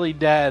who's nearly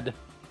dead.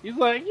 He's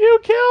like, you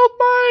killed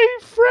my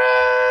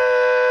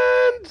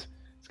friend!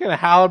 He's gonna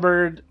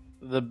halberd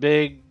the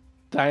big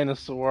dragon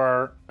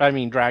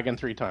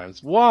 3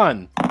 times.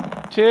 1,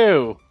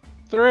 2,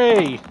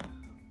 3.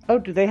 Oh,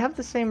 do they have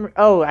the same?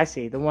 Oh, I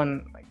see. The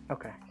one.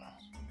 Okay.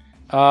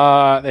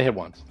 They hit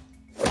once.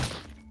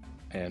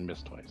 And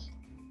missed twice.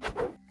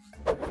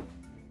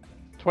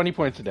 20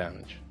 points of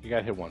damage. You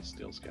got hit once,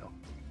 steel scale.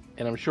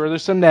 And I'm sure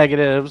there's some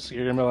negatives.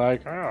 You're gonna be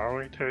like, oh, I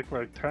only take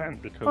like 10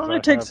 because I only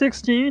take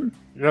 16.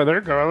 Yeah, there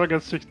you go. I only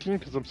got 16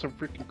 because I'm so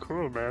freaking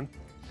cool, man.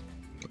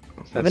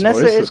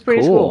 Vanessa voice is is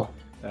pretty cool. cool.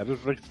 That is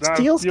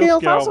Steel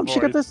scale's awesome. She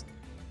got this.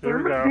 Here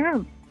we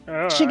go.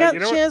 She got.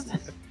 She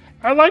has.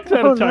 I like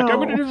that Oh, attack. no. I'm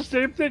going to do the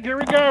same thing. Here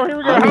we go. Here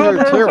we go. I'm here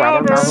Halberd, too. I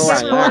don't know halberd, who I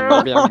am.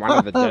 halberd. Maybe I'm one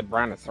of the dead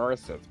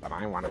brontosauruses, but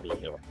I want to be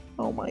here.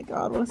 Oh my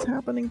god, what's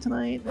happening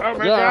tonight? Oh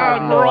my Yeah.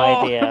 god, No we're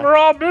all, idea. we're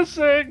all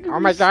missing. Oh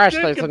my gosh,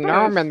 there's a Stinking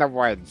gnome mess. in the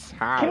woods.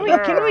 Hi.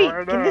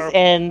 Can this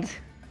end?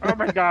 Oh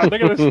my god,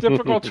 look at this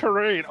difficult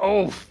terrain.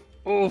 Oof.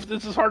 Oof,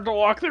 this is hard to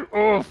walk through.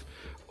 Oof.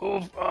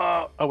 Oof.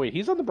 Oh wait,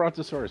 he's on the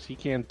Brontosaurus. He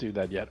can't do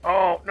that yet.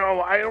 Oh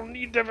no, I don't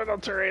need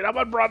difficult terrain. I'm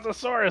on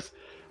Brontosaurus.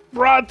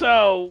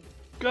 Bronto,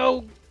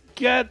 go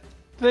get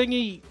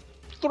thingy.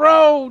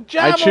 Throw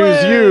javelin. I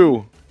choose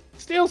you.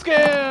 Steel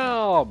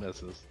scale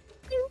misses.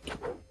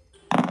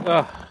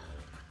 Ugh.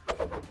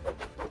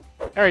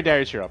 All right,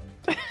 Darius, you're up.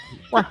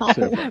 Wow.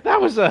 That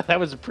was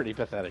a pretty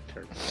pathetic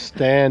turn.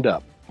 Stand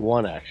up.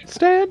 1 action.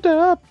 Stand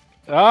up.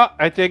 Oh,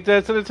 I think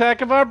that's an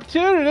attack of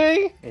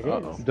opportunity. It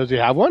is. Does he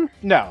have one?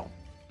 No,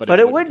 But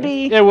it would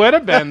be. it would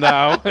have been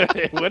though.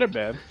 It would have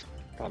been.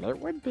 Well, it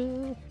would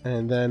be.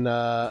 And then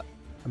a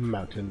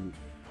mountain.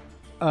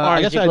 I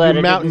Aren't guess you I glad do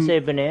I mountain. didn't say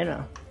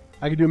banana?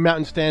 I could do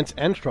mountain stance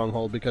and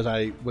stronghold because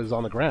I was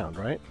on the ground,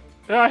 right?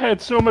 I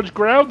had so much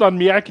ground on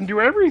me. I can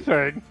do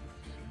everything.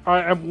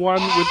 I am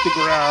one with the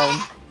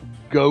ground.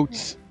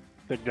 Goats.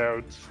 The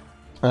goats.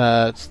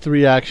 It's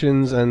 3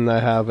 actions, and I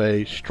have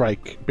a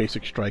strike,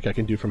 basic strike I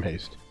can do from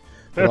haste.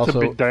 But That's also,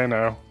 a big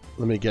dino.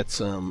 let me get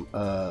some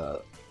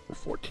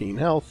 14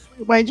 health.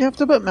 Why'd you have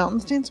to put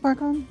mountain stance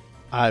back on?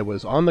 I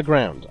was on the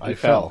ground. I You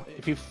fell.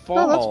 If you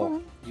No, that's fall,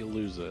 fine. you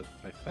lose it.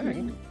 I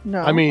think.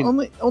 No. I mean-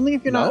 only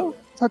if you're No? not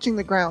touching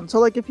the ground. So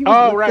like if you Oh,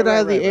 was right, lifted out right,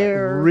 of the right, right.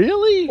 air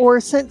Really? or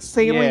sent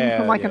sailing Yeah,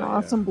 from like an yeah, yeah.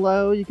 awesome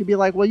blow, you could be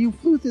like, well, you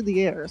flew through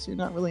the air, so you're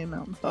not really a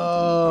mountain stance.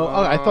 Oh,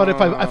 I thought if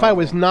I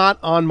was not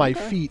on my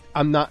feet,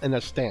 I'm not in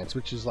a stance,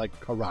 which is like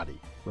karate,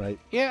 right?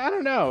 Yeah, I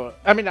don't know.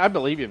 I mean, I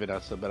believe you,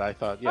 Vanessa, but I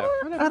thought, yeah.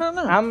 I don't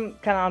know. I'm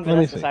kind of on Let me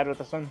Vanessa's see. side with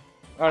this one.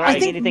 Or I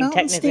think anything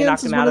mountain technically knocked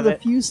stance is him one out of of the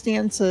it. few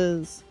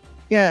stances.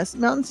 Yes,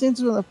 mountain stance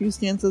is one of the few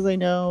stances I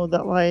know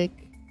that like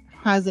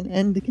has an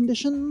end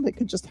condition that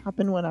could just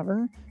happen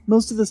whenever.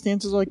 Most of the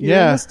stances are like, you're in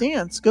Yeah. a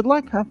stance. Good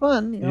luck, have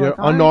fun. You're like,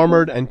 "All right,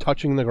 unarmored and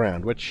touching the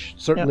ground, which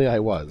certainly I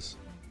was.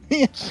 cool."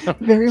 Yeah,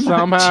 very much.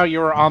 Somehow you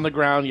were on the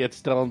ground, yet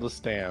still in the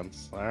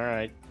stance. All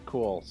right,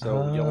 cool.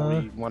 So you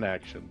only need 1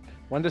 action.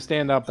 1 to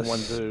stand up, and 1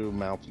 to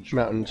mount and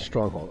Mountain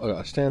stronghold.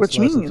 Stance Which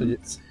lasts until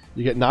means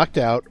you get knocked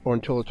out or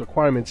until its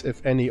requirements,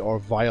 if any, are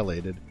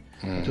violated.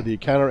 Until the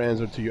encounter ends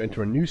or until you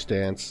enter a new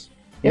stance.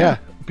 Yeah,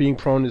 being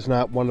prone is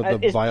not one of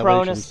the Is prone a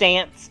violations.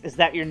 stance? Is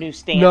that your new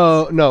stance?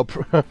 No,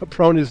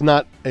 prone is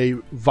not a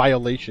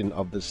violation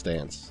of the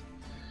stance.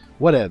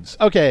 Whatevs.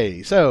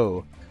 Okay,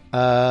 so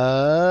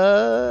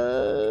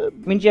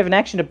Means you have an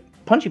action to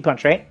punchy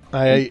punch, right?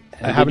 I Did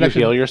have an you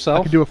action. heal I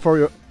yourself? could do a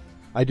furry.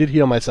 I did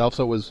heal myself,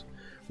 so it was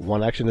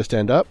 1 action to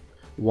stand up,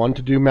 1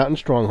 to do mountain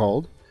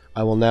stronghold.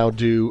 I will now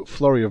do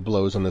flurry of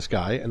blows on this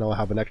guy, and I'll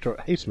have an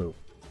extra haste move.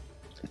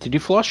 Did you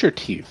floss your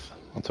teeth?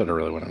 That's what I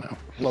really want to know.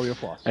 Flurry of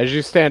floss. As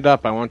you stand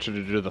up, I want you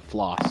to do the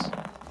floss.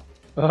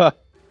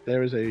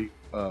 There is a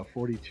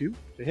 42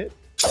 to hit.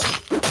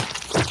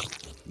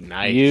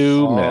 Nice.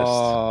 You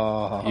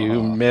Oh. missed.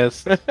 You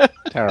missed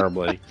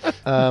terribly.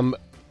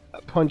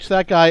 Punch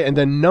that guy, and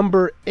then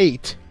number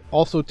 8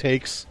 also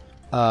takes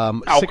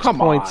 6 come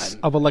points on.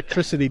 of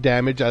electricity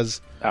damage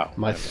as Oh,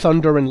 my okay.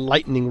 thunder and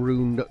lightning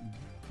rune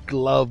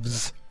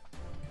gloves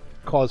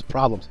cause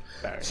problems.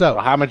 Alright, So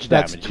well, how much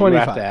that's damage? You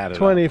 25. have to add it up.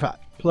 25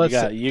 plus You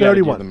gotta do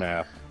 31. the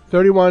math.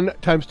 31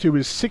 times 2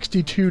 is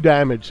 62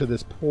 damage to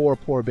this poor,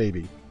 poor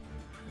baby.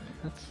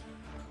 That's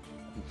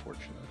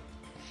unfortunate.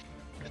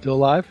 Still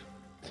alive?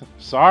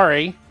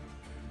 Sorry.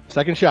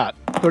 Second shot.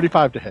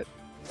 35 to hit.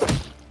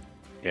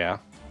 Yeah.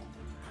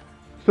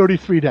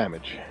 33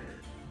 damage.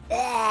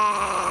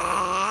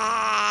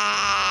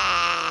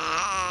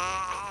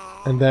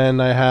 And then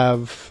I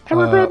have I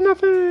regret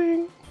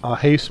nothing. a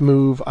haste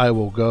move. I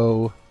will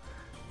go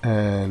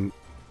and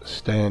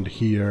stand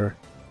here.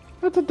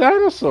 That's a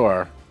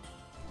dinosaur.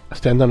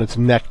 Stand on its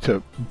neck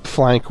to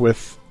flank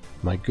with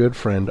my good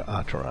friend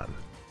Ataran.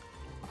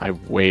 I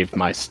wave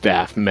my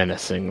staff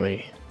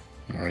menacingly.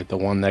 All right, the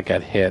one that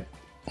got hit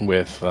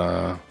with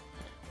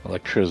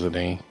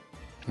electricity.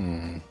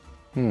 It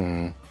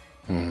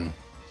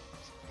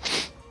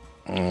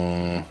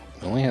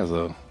only has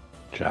a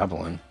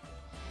javelin.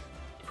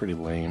 Pretty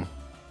lame.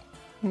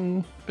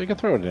 They can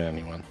throw it at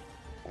anyone.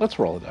 Let's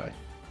roll a die.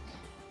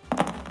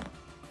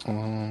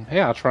 Hey,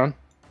 Atron.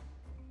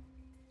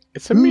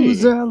 It's a me.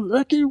 Who's a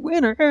lucky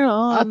winner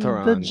on the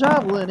Ataran.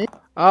 javelin?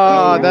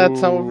 Oh,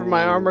 that's over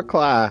my armor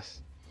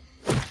class.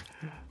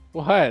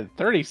 What?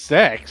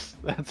 36?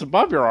 That's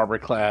above your armor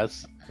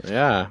class.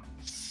 Yeah.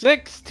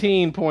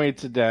 16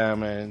 points of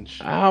damage.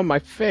 Ow, my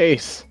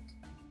face.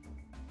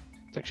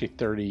 It's actually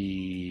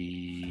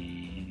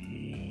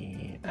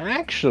 30.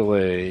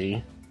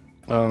 Actually,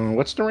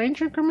 what's the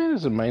range increment?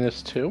 Is it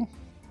 -2?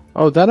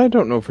 Oh, that I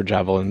don't know for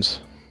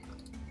javelins.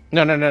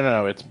 No.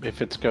 It's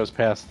if it goes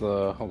past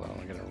the. Hold on,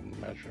 I'm gonna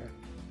measure.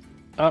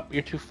 Up,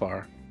 you're too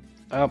far.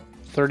 Up,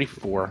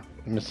 34.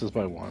 Misses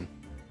by 1.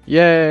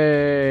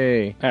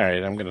 Yay! All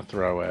right, I'm gonna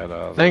throw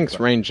at. Thanks,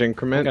 range I'm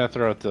increment. gonna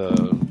throw at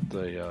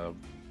the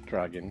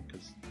dragon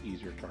because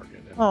easier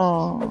target.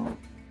 Oh,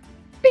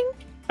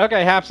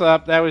 Okay, half's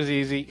up. That was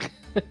easy.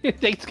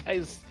 These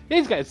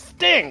guys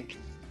stink.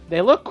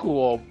 They look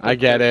cool. I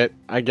get it.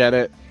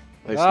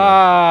 They smell.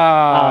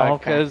 Oh,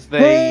 okay. Because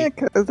they.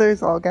 because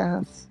there's all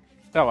gas.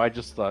 Oh, I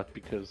just thought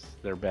because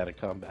they're bad at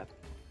combat.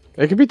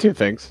 It could be two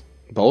things.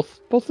 Both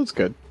is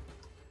good.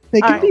 They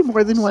can Alright, be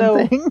more than so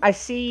one thing. I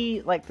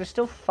see, like, there's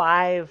still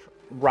 5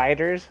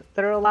 riders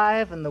that are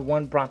alive and the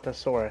 1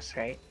 Brontosaurus,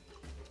 right?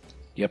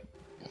 Yep.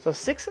 So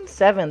 6 and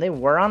 7, they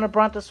were on a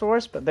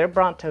Brontosaurus, but their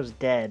Bronto's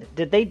dead.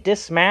 Did they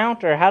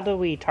dismount, or how do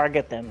we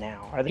target them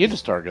now? Are they You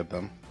just target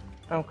them.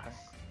 Okay.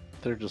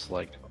 They're just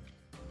like,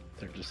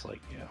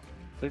 yeah.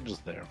 They're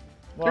just there.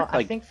 Well, They're I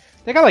like- think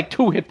They got like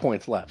 2 hit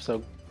points left,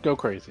 so go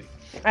crazy.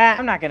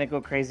 I'm not gonna go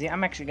crazy.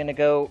 I'm actually gonna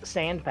go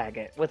sandbag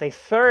it with a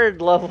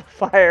 3rd level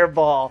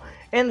fireball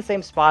in the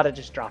same spot I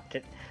just dropped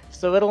it.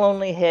 So it'll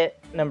only hit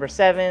number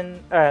 7,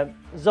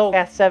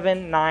 Zolgath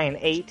 7, 9,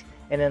 8,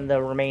 and then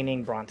the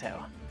remaining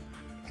Bronto.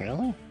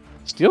 Really?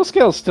 Steel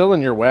Scale's still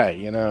in your way.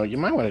 You know, you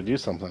might want to do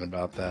something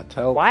about that.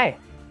 Tell Why?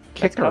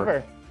 kick Let's cover.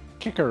 her,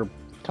 kick her.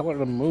 Tell her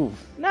to move.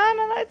 No,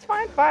 it's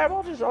fine.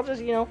 Fireball. I'll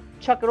just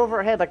chuck it over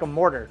her head like a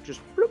mortar.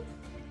 Just. Bloop.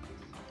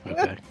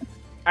 Okay.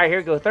 All right, here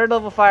we go. 3rd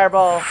level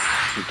fireball.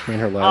 Between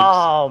her legs.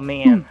 Oh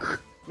man,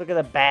 look at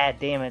the bad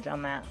damage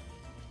on that.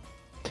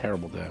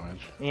 Terrible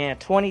damage. Yeah,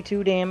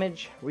 22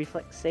 damage.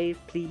 Reflex save,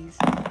 please.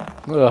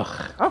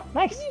 Ugh. Oh,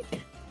 nice.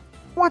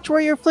 Watch where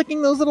you're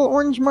flicking those little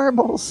orange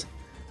marbles.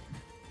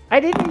 I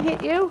didn't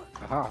hit you.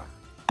 Aha.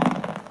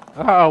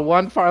 Oh,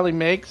 one finally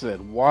makes it.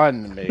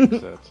 One makes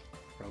it.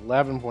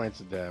 11 points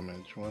of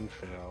damage. One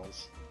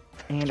fails.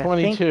 And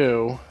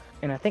 22.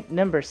 I think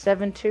number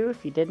 7 too.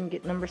 If you didn't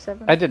get number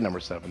 7. I did number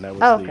 7. That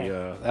was Oh, okay.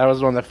 that was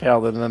the one that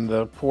failed, and then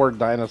the poor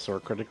dinosaur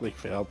critically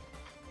failed.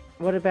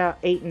 What about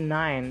 8 and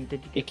 9?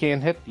 Did you You get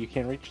can't hit. You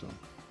can't reach them.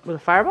 with a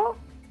fireball?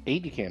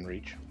 8 you can't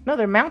reach. No,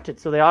 they're mounted,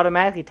 so they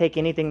automatically take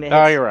anything that hits.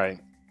 Oh, you're right.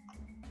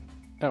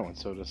 Oh, and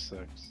so does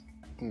 6.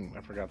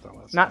 I forgot that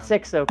last. Not time.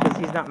 6 though, because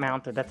he's not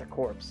mounted. That's a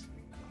corpse.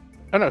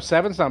 Oh no,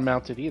 7's not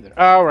mounted either.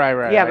 Oh,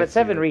 right. Yeah, I but see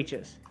 7 it.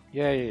 reaches.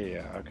 Yeah.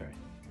 Okay.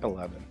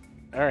 11.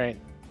 All right.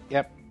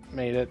 Yep,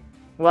 made it.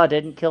 Well, it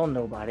didn't kill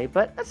nobody,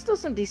 but that's still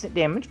some decent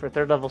damage for a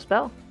 3rd level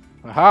spell.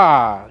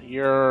 Aha!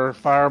 Your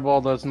fireball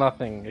does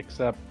nothing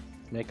except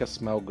make us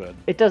smell good.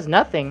 It does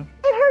nothing.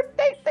 It hurt.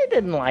 They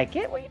didn't like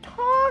it. What are you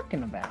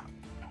talking about?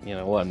 You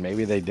know what?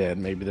 Maybe they did.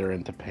 Maybe they're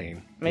into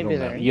pain. Maybe you don't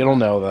they're know. into You don't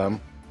know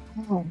them.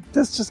 Oh,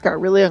 this just got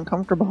really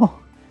uncomfortable.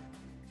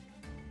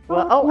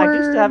 Well, I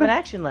do still have an Awkward.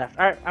 action left.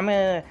 All right,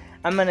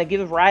 I'm gonna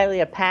give Riley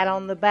a pat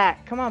on the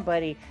back. Come on,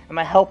 buddy. I'm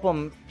gonna help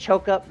him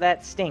choke up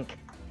that stink.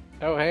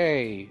 Oh,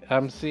 hey.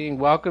 I'm seeing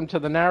welcome to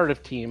the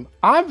narrative team.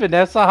 I'm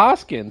Vanessa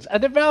Hoskins, a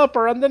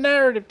developer on the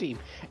narrative team.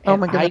 Oh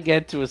And my I goodness.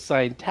 get to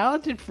assign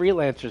talented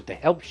freelancers to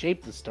help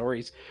shape the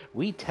stories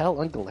we tell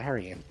on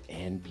Galarian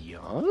and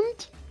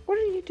beyond. What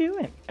are you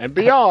doing? And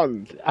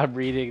beyond. I'm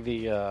reading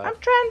the. I'm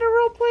trying to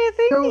roleplay a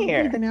thing Go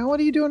here. read it now. What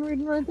are you doing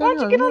reading right now? Why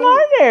don't you get on We're our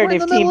in the narrative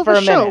middle team of for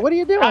a show. minute? What are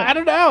you doing? I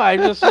don't know. I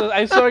just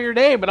I saw your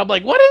name and I'm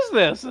like, what is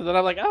this? And then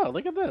I'm like, oh,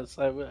 look at this.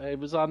 It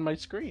was on my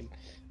screen.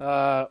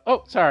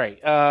 Oh, sorry.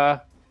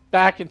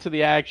 Back into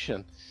the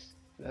action.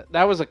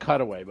 That was a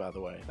cutaway, by the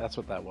way. That's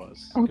what that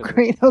was. Oh,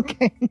 great.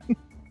 Okay.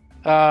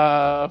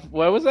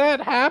 What was that?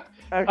 Hap?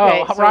 Okay,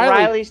 Oh, so Riley-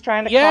 Riley's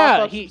trying to Yeah,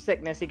 cough up he- some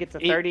sickness. He gets a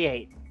he-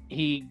 38.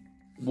 He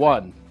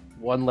won.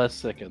 One less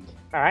second.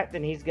 All right,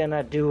 then he's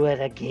gonna do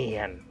it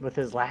again with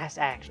his last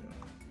action.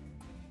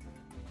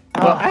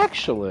 Well, Oh,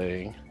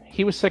 actually,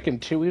 he was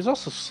sickened too. He was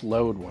also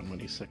slowed one when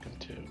he's sickened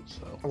too.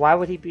 So why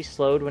would he be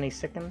slowed when he's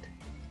sickened?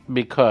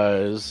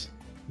 because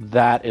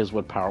that is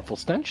what powerful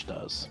stench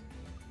does.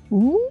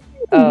 Ooh.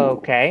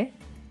 Okay.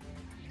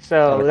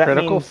 So On a that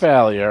critical means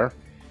failure,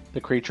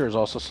 the creature is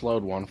also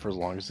slowed one for as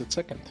long as it's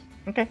sickened.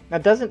 okay. Now,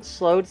 doesn't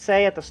slowed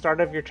say at the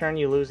start of your turn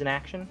you lose an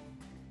action?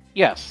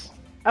 Yes.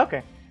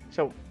 Okay.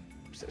 So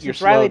You're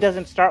since Riley slowed.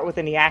 doesn't start with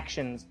any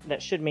actions,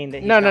 that should mean that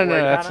he's No, not no, no.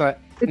 worried That's about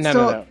not. It no,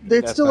 still, no, no. It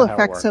That's still not how it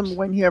affects him works.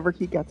 whenever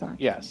he gets action.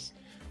 Yes.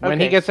 When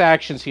he Okay. gets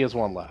actions, he has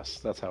one less.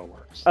 That's how it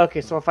works. it.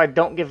 Okay, so if I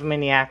don't give him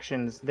any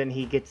actions, then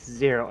he gets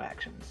 0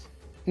 actions.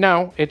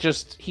 No, it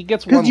just he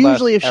gets one Because less.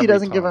 usually, if she every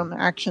doesn't give time. him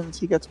actions,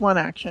 he gets 1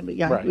 action. But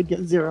yeah, Right. he would get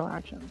 0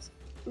 actions.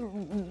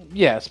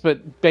 Yes,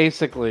 but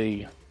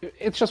basically,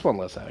 it's just one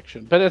less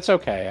action. But it's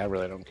okay. I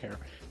really don't care.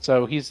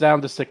 So he's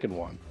down to sicken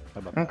 1. How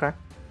about that? Okay.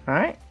 All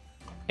right.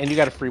 And you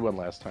got a free one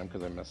last time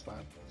because I missed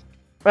that.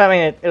 Well, I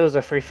mean, it was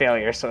a free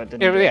failure, so it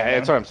didn't. Yeah, do yeah, anything.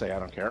 that's what I'm saying. I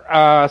don't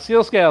care.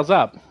 Seal scale's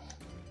up.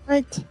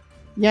 Right.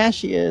 Yeah,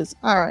 she is.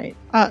 All right.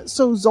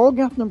 So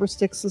Zolgath number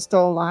 6 is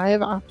still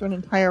alive after an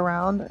entire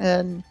round,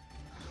 and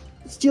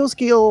Steel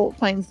Scale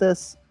finds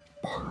this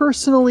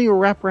personally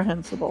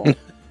reprehensible.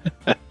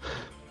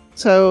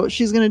 So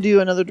she's going to do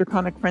another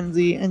Draconic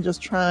Frenzy and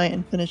just try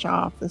and finish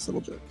off this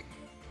little jerk.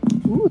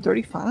 Ooh,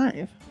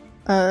 35.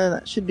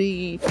 That should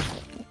be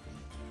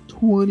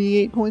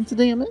 28 points of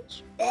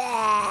damage.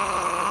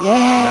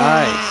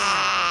 Yeah.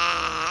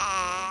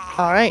 Nice.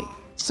 All right.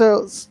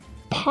 So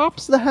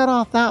pops the head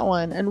off that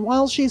one, and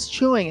while she's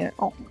chewing it,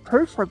 oh,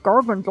 curse for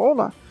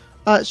Gargonzola,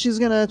 she's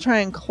gonna try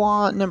and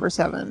claw number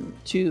 7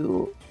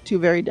 to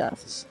very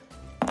deaths.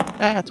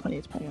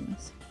 28's probably gonna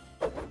miss.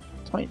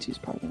 22's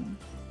probably gonna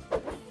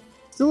miss.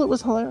 Still, it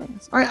was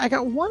hilarious. All right, I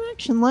got 1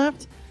 action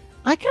left.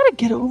 I gotta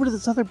get over to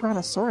this other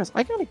Brontosaurus.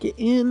 I gotta get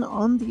in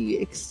on the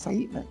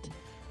excitement.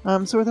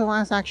 So with her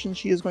last action,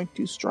 she is going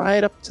to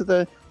stride up to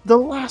the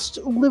last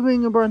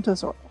living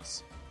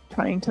Brontosaurus,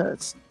 trying to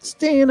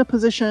stay in a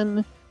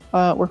position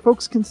where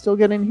folks can still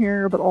get in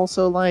here, but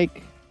also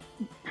like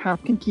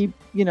Hap can keep,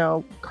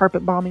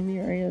 carpet bombing the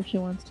area if she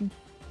wants to.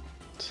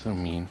 So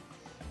mean.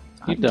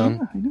 You done?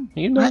 Yeah, I know.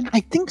 You done?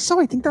 I think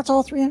so. I think that's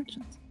all 3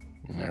 actions.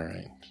 All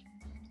right.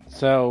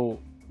 So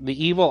the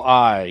evil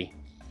eye,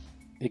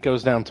 it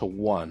goes down to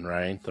 1,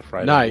 right? The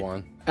Friday No,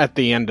 1. At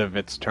the end of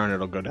its turn,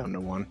 it'll go down to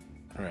 1.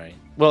 Right.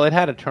 Well, it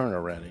had a turn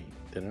already,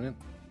 didn't it?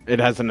 It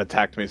hasn't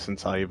attacked me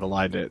since I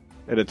evil-eyed it.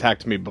 It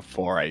attacked me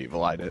before I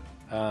evil-eyed it.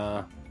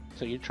 So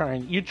you're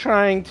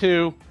trying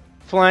to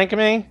flank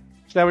me?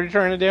 Is that what you're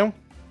trying to do?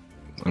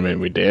 I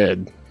mean, we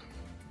did.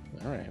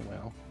 All right.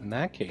 Well, in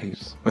that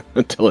case,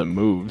 Until it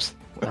moves.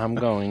 I'm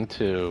going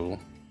to.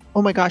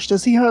 Oh my gosh,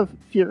 does he have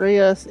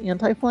Furious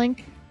anti-flank?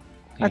 He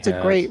That's a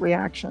has- great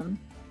reaction.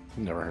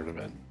 Never heard of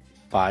it.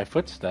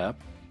 5-foot step.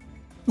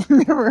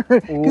 Never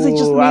heard, because he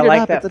just Ooh, made I it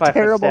like up. that It's a 5-foot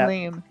terrible step.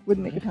 name.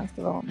 Wouldn't make it past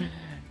development.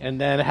 And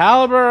then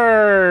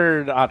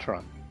halberd,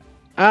 Atron.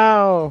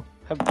 Ow!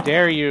 How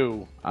dare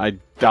you I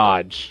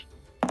dodge.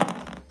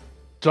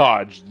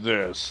 dodge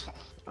this?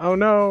 Oh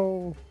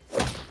no!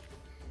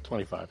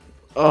 25.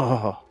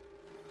 Oh.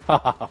 Ha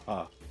ha ha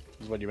ha.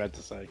 Is what you meant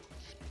to say.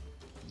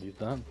 He's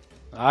done.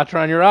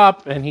 Atron, you're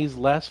up, and he's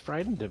less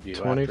frightened of you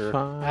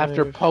 25.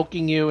 after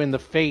poking you in the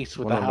face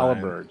with a 109.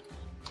 halberd.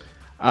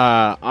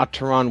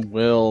 Ataran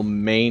will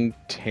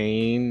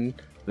maintain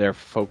their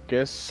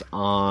focus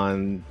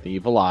on the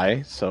evil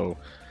eye, so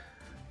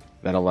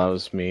that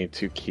allows me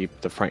to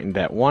keep the frightened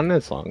at 1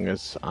 as long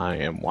as I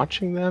am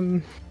watching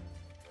them.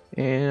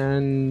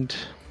 And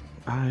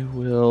I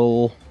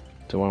will...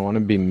 Do I want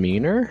to be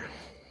meaner?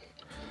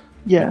 I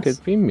Yes,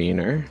 could be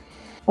meaner.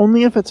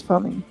 only if it's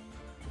funny.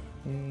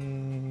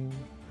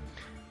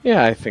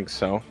 Yeah, I think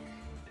so.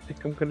 I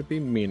think I'm going to be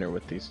meaner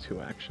with these 2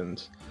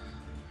 actions.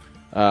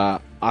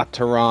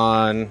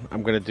 Ataran,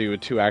 I'm going to do a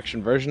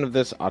 2-action version of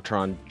this.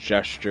 Ataran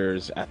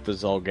gestures at the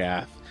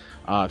Zolgath,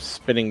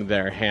 spinning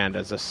their hand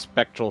as a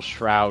spectral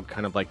shroud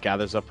kind of like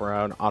gathers up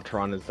around.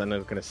 Ataran is then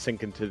going to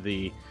sink into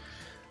the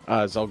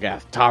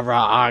Zolgath. Tara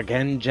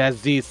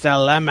Argenjazi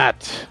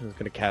Selamet. He's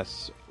going to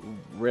cast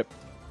Rip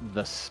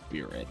the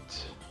Spirit.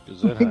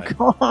 Is it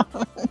Oh my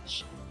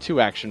gosh.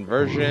 2-action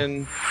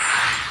version.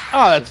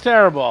 Oh, that's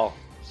terrible.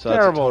 So that's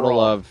Terrible a total roll.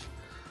 of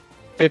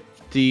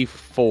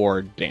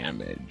 54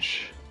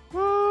 damage.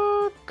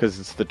 Because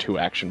it's the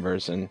 2-action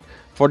version.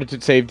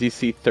 Fortitude save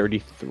DC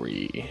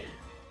 33.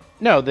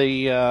 No,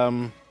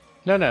 the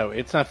No,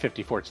 it's not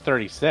 54. It's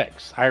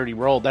 36. I already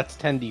rolled. That's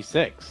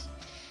 10d6.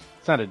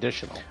 It's not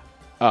additional.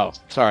 Oh,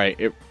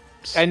 sorry.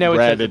 I know it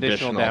read says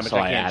additional damage. so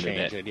I can't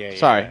added change it. Yeah,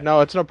 Sorry. yeah.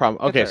 No, it's no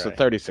problem. Okay, That's so all right.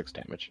 36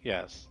 damage.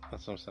 Yes,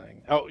 that's what I'm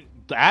saying. Oh,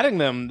 adding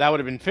them, that would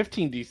have been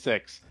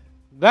 15d6.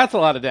 That's a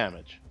lot of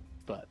damage.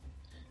 But,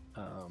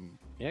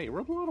 yeah, you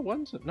rolled a lot of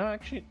ones. No,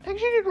 actually, you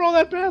didn't roll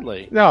that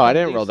badly. No, I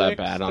didn't roll that 36,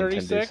 bad on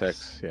 36.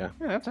 10d6. Yeah.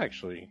 Yeah, that's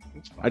actually...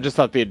 That's fine. I just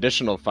thought the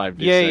additional 5d6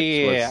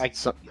 Yeah.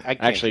 was... I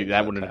can't Actually, change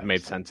that the wouldn't have made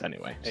text. sense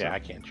anyway. So. Yeah, I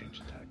can't change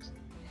the text.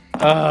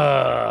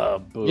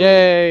 Boo.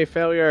 Yay,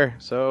 failure.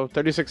 So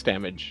 36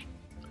 damage.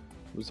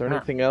 Was there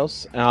anything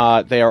else?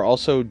 They are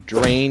also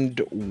drained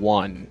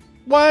 1.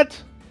 What?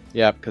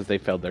 Yeah, because they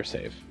failed their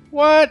save.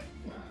 What?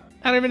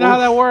 I don't even know how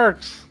that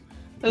works.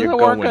 How does You're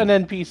that work going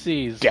on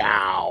NPCs?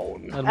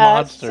 Down. And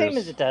monsters. Same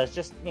as it does,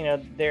 just,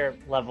 their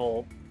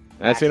level.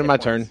 That's the end of my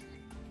max hit turn.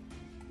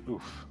 points.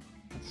 Oof.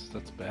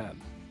 That's bad.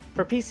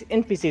 For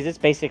NPCs, it's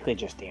basically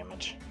just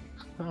damage.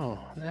 Oh,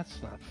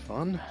 that's not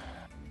fun.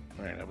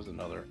 Alright, that was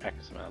another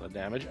X amount of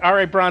damage.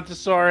 Alright,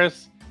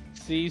 Brontosaurus.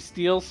 See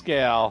Steel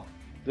Scale.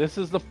 This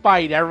is the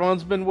fight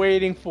everyone's been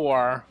waiting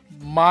for.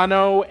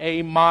 Mono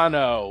a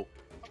mono.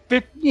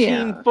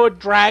 15-foot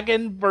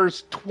dragon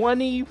versus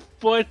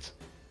 20-foot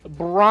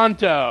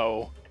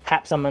Bronto.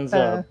 Hap summons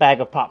a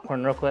bag of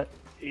popcorn real quick.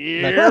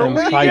 Here them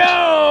we fight.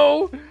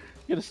 go!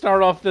 Gonna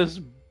start off this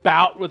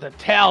bout with a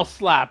tail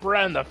slap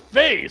right in the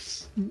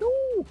face. No.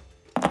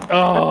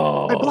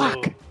 Oh, I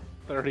block.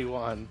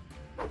 31.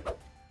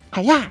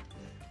 Hiya.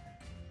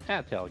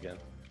 Tail again.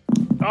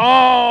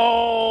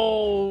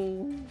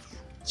 Oh!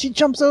 She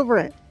jumps over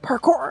it.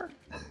 Parkour.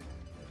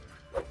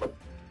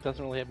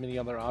 Doesn't really have many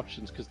other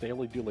options because they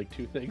only do like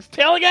 2 things.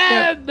 Tail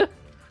again!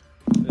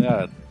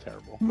 Yeah,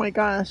 terrible. Oh my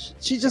gosh.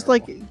 She just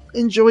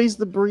enjoys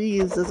the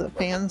breeze as it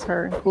fans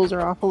her and cools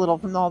her off a little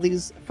from all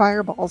these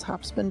fireballs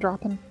Hop's been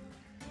dropping.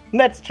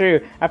 That's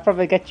true. I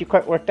probably got you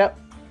quite worked up.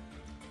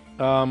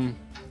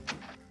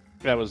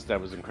 That was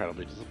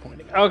incredibly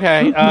disappointing.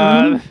 Okay,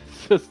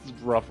 this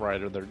Rough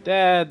Rider, they're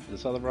dead.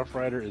 This other Rough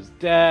Rider is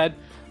dead.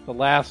 The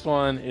last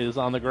one is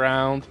on the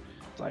ground.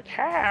 It's like,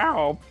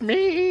 help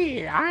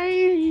me!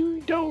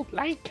 I don't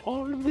like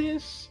all of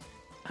this.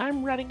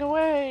 I'm running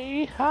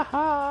away. Ha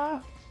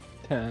ha.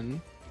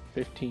 10,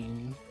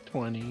 15,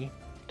 20,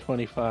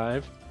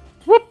 25.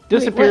 Whoop!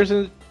 Disappears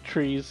in the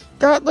trees.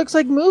 That looks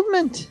like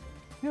movement.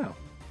 Yeah.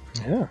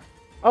 Yeah.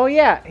 Oh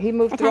yeah, he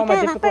moved through all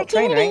my difficult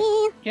terrain,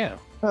 right? Yeah.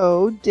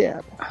 Oh,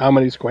 dip. How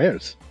many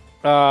squares?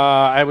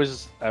 I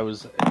was. Well,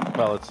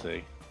 let's see.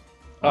 You're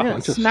gonna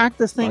bunch of- smack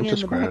this thing bunch in of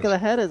the back squares. of the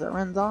head as it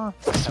runs off.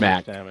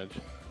 Smack. Damage.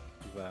 Is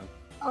that?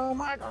 Oh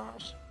my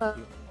gosh.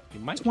 You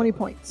might 20 kill it.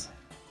 points.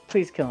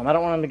 Please kill him. I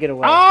don't want him to get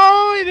away.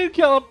 Oh, he didn't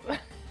kill him.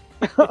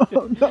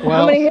 Oh, no. How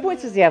Well, many hit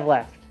points does he have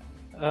left?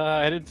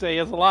 I didn't say he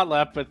has a lot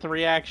left, but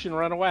 3 action,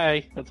 run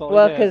away. That's all.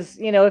 Well, he did. because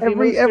if he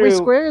moves Every through,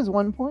 square is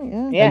 1 point,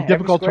 yeah. yeah, and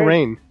difficult every square-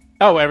 terrain.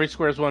 Oh, every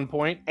square is 1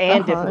 point.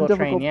 and difficult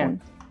terrain, yeah.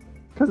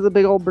 Because of the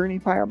big old burning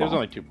There's fireball.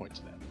 only 2 points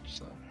of damage.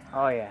 So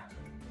Oh yeah.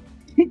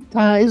 He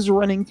dies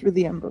running through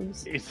the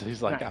embers.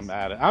 he's like,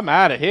 Nice. I'm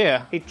out of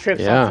here. He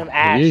trips Yeah, on some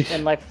ash yeesh.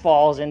 and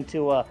falls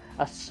into a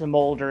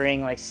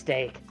smoldering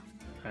steak.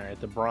 All right,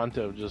 the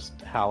Bronto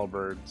just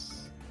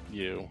halberds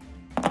you.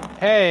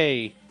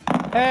 Hey,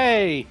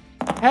 hey,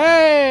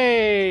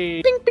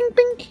 hey. Bing, bing,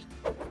 bing.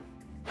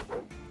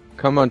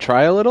 Come on,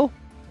 try a little.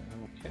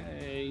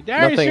 Okay,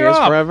 Darius, Nothing you're is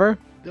up. forever.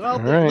 Well, All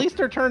at right. least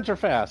their turns are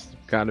fast.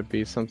 Gotta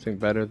be something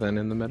better than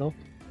in the middle.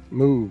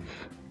 Move.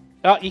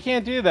 Oh, you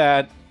can't do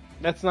that.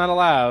 That's not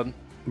allowed.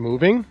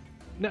 Moving?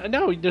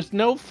 No, there's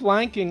no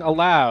flanking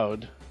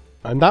allowed.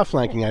 I'm not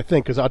flanking, I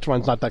think, because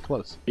Otteron's not that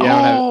close.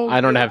 Yeah, Oh,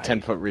 I don't have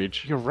right. 10-foot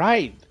reach. You're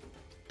right.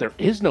 There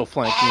is no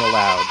flanking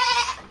allowed.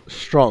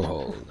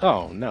 Stronghold.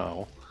 Oh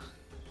no.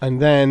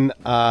 And then,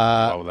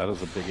 Oh, that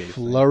is a big ace.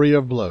 Flurry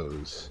of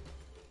Blows.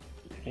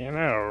 You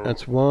know.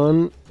 That's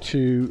 1,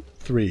 2,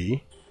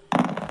 3.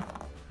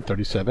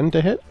 37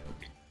 to hit.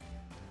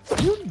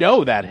 You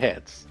know that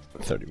hits.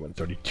 31,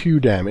 32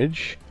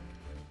 damage.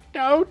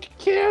 Don't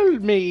kill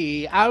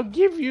me. I'll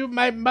give you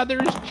my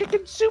mother's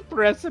chicken soup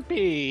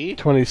recipe.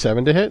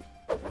 27 to hit.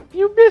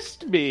 You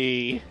missed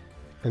me.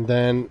 And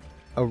then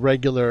a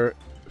regular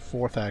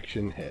 4th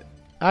action hit.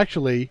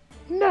 Actually,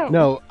 No.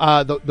 no,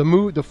 the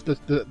move,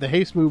 the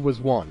haste move was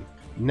 1.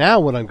 Now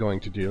what I'm going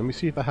to do, let me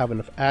see if I have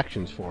enough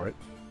actions for it.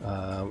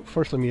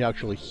 First, let me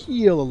actually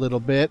heal a little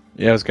bit.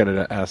 Yeah, I was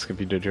gonna ask if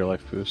you did your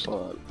life boost.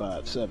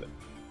 5, 7.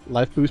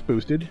 Life boost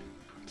boosted.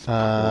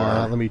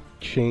 Let me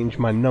change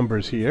my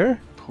numbers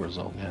here. Poor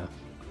Zolga.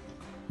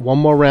 One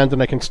more round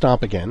and I can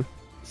stomp again.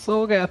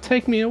 Zolga,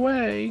 take me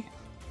away.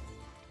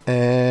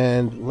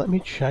 And let me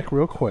check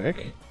real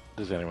quick.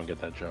 Does anyone get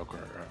that joke,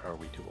 or are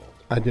we too old?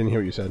 I didn't hear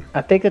what you said.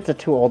 I think it's a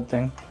too old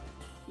thing.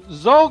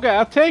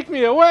 Zolga, take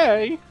me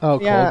away. Oh,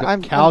 Yeah,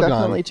 I'm Calgon.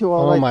 definitely too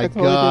old. Oh I my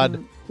totally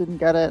god. Didn't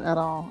get it at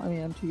all. I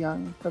mean, I'm too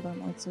young for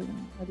them. So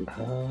I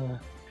did.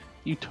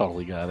 You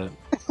totally got it.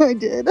 I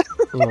did.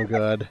 Oh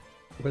god.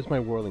 Where's my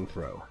whirling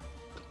throw?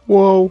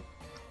 Whoa.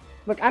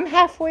 Look, I'm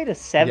halfway to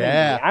 70.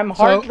 Yeah. I'm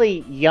So- hardly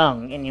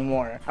young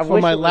anymore. I For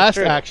wish my it was last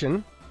true.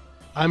 action,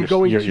 I'm You're-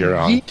 going you're- to you're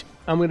on. yeet.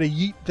 I'm going to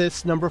yeet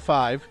this number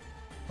 5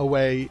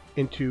 away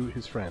into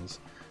his friends.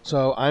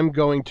 So I'm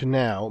going to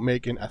now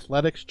make an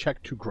athletics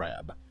check to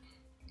grab.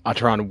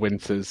 Atron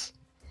winces.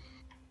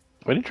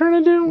 What are you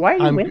trying to do? Why are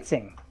you I'm-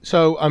 wincing?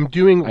 So I'm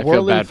doing I feel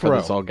whirling bad for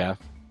throw. the Zolgath.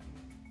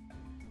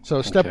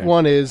 So step Okay.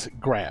 1 is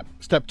grab.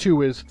 Step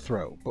 2 is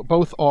throw. But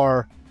both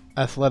are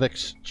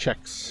athletics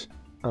checks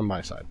on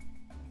my side.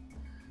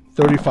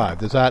 35.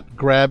 Does that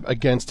grab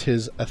against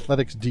his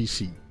athletics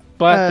DC?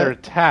 But Uh, they're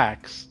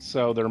attacks,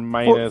 so they're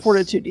minus.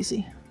 Fortitude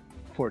DC.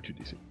 Fortitude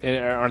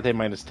DC. Aren't they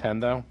minus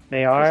 10 though?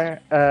 They are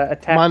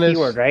attack Minus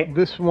keyword, right?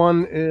 this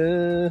one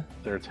is...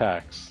 They're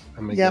attacks.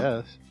 I mean, Yep.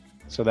 yes.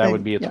 So that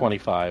would be a Yeah.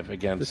 25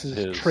 against This is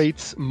his.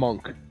 traits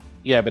monk.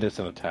 Yeah, but it's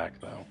an attack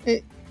though.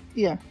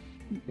 Yeah.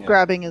 Yeah.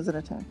 Grabbing is an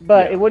attack.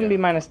 But Yeah, it wouldn't yeah.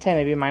 be minus 10,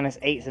 it'd be minus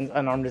 8 since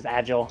unarmed is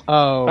agile.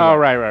 Oh, Oh,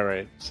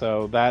 right.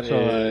 So that So,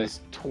 is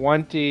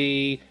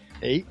 20.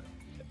 8?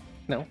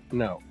 No.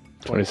 No.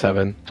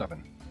 27.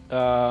 7.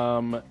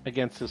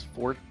 Against his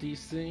fort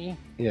DC.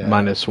 Yeah.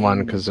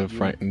 -1 because of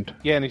frightened.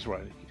 Yeah, and he's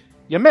right.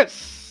 You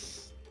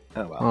miss.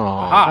 Oh, well.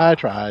 Aw. I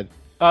tried.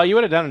 You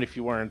would have done it if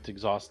you weren't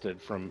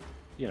exhausted from,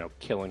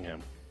 killing him.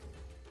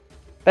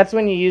 That's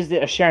when you use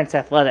the Assurance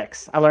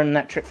Athletics. I learned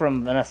that trick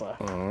from Vanessa.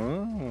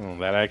 Oh,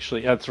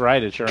 that's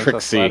right. Insurance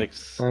Tricksy.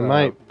 Athletics I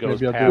might. goes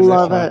Maybe I'll do past it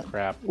Love that it.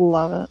 crap.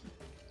 Love it.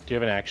 Do you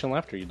have an action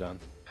left, or are you done?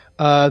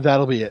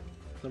 That'll be it.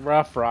 The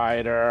Rough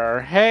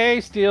Rider.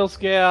 Hey, Steel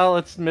Scale.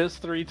 Let's miss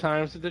 3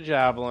 times with the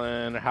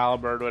Javelin,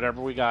 Halberd,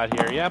 whatever we got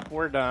here. Yep,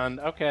 we're done.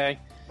 Okay.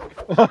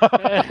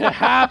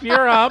 Hap,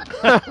 you're up.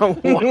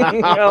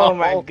 Oh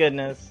my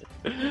goodness.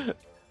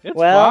 It's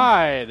Well-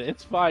 fine.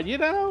 It's fine. You're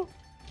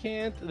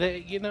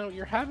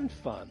having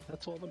fun.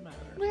 That's all that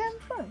matters. We're having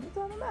fun. That's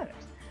all that matters.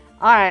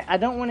 Alright, I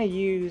don't want to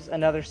use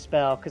another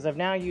spell because I've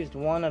now used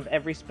one of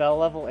every spell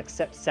level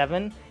except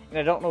 7, and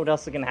I don't know what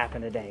else is going to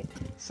happen today.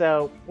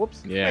 So,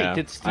 whoops. Yeah. Wait,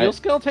 did Steel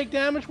Scale take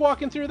damage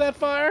walking through that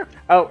fire?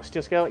 Oh,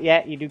 Steel Scale,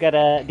 yeah, you do got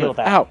to deal with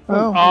that. Ow.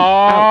 Oh.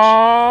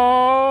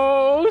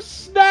 Oh,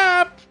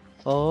 snap!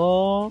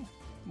 Oh.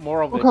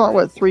 Moral We'll victory. call it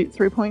what?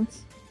 3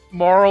 points.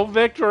 Moral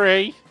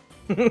victory.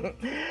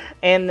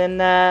 And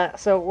then,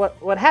 so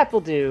what Hap will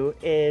do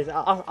is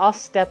I'll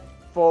step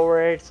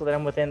forward so that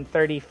I'm within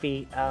 30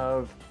 feet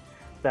of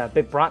the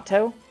big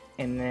Bronto,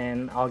 and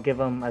then I'll give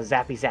him a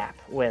zappy zap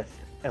with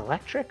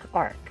Electric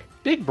Arc.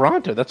 Big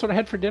Bronto. That's what I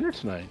had for dinner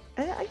tonight.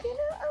 I'm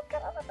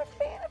kind of a big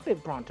fan of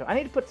Big Bronto. I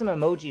need to put some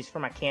emojis for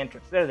my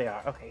cantrips. There they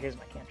are. Okay, here's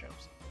my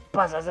cantrips.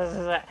 Buzz, buzz, buzz,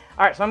 buzz.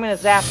 Alright, so I'm going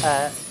to zap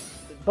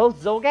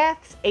both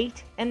Zolgaths,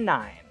 8 and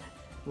 9.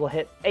 We'll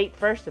hit 8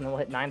 first, and then we'll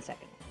hit 9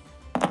 second.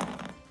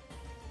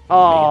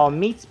 Oh,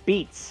 meets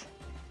beats.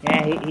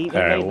 Yeah, he All right, made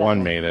that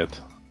one made it,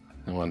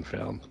 and one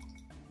failed.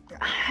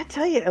 I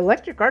tell you,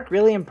 Electric Arc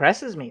really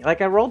impresses me. Like,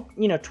 I rolled,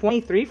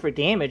 23 for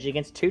damage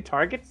against 2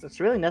 targets.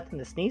 That's really nothing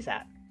to sneeze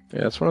at.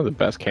 Yeah, it's one of the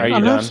best Are you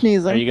I'm candies. not done?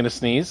 sneezing. Are you gonna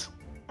sneeze?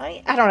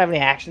 I don't have any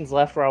actions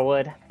left where I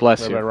would.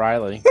 Bless What about you.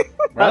 Riley?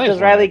 Does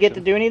Riley get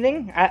to do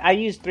anything? I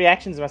used 3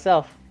 actions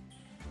myself.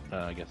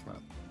 I guess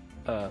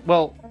not.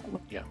 Well,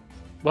 yeah.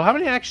 Well, how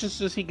many actions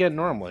does he get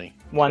normally?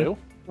 1. 2?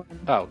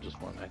 Oh, just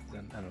 1. I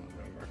don't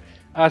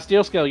remember.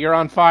 Steel Scale, you're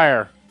on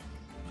fire.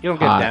 You don't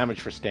get Hot. damage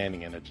for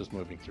standing in it, just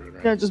moving through it,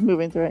 right? Yeah, just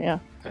moving through it, yeah.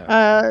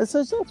 Yeah.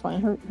 So that's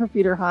fine. Her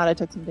feet are hot. I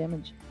took some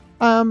damage.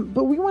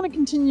 But we want to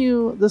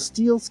continue the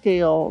Steel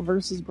Scale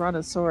versus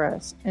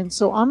Brontosaurus. And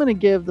so I'm going to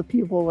give the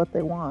people what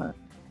they want.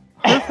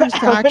 Her first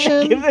I'm gonna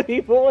action... give the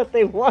people what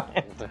they want.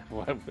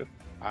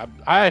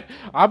 I'm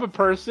a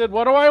person.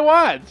 What do I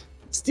want?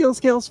 Steel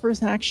Scale's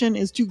first action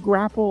is to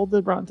grapple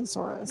the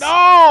Brontosaurus.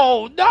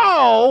 No!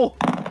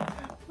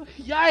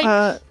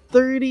 Yikes!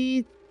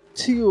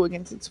 32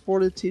 against its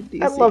Fortitude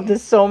DC. I love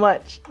this so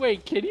much.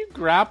 Wait, can you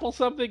grapple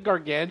something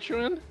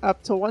gargantuan?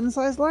 Up to 1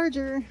 size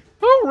larger.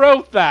 Who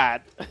wrote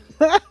that?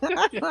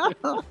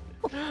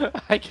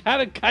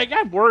 I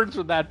got words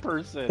from that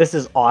person. This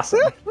is awesome.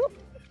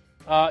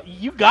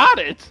 You got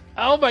it.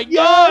 Oh my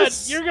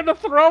Yes! god! You're gonna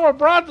throw a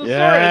Brontosaurus.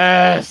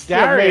 Yes!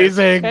 Darius,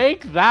 Amazing!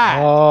 take that.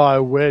 Oh, I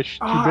wish.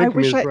 Too I big for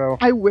me wish to throw.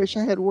 I wish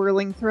I had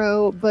Whirling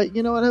Throw, but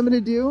you know what I'm going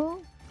to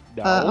do?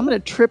 No. I'm going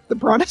to trip the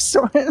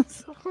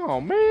Brontosaurus. Oh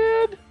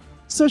man.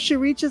 So she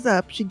reaches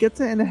up, she gets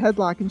it in a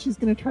headlock, and she's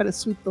going to try to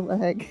sweep the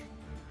leg.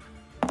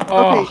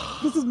 Oh.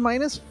 Okay, this is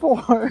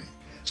 -4.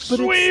 But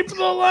Sweep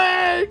the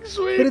leg.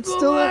 Sweep but it's the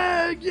still a-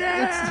 leg.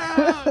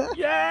 Yeah.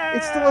 Yeah.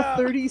 It's still a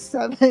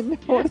 37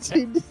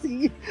 Fortitude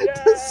DC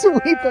to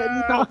sweep it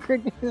and knock her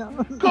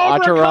down.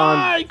 Cobra Acheron.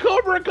 Kai.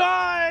 Cobra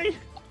Kai.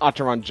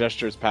 Atron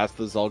gestures past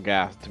the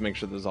Zolgath to make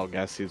sure the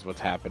Zolgath sees what's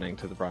happening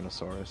to the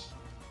Brontosaurus.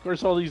 Of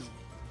course, all these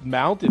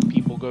mounted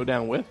people go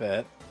down with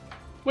it.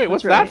 Wait,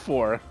 what's That's right. that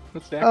for?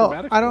 What's the Oh,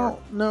 acrobatics I for?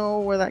 don't know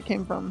where that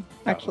came from,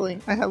 actually.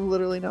 I have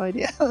literally no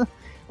idea.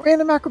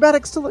 Random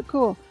acrobatics to look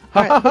cool.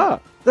 All right,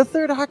 the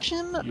third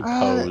action. You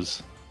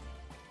pose.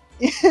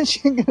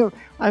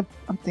 I'm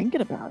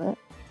thinking about it.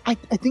 I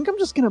think I'm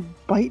just gonna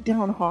bite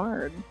down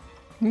hard.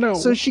 No.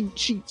 So she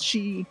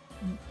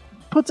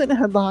puts it in a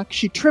headlock.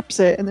 She trips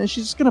it, and then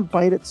she's just gonna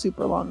bite its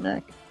super long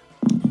neck.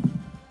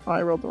 Oh,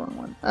 I rolled the wrong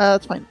one.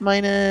 That's fine.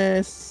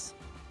 Minus.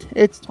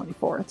 It's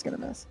 24. It's gonna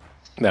miss.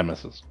 That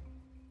misses.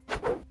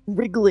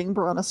 Wriggling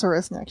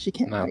Brontosaurus neck. She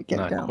can't Not, quite get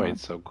it not down. quite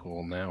so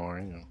cool now, are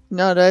you?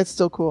 No, it's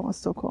still cool. It's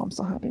still cool. I'm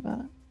still happy about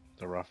it.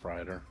 The Rough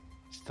Rider.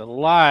 Still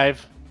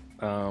alive.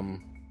 You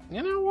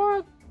know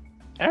what?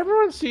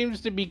 Everyone seems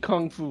to be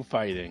kung fu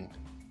fighting.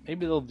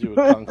 Maybe they'll do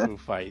a kung fu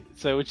fight.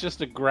 So it's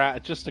just a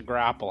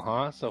grapple,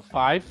 huh? So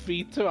 5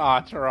 feet to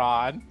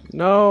Otteron.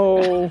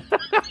 No.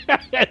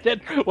 And then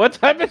what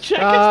type of check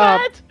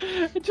Stop.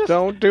 is that? Just,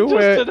 Don't do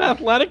just it. an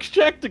athletics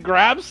check to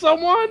grab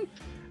someone?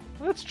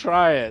 Let's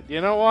try it.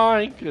 You know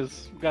why?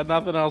 Because we've got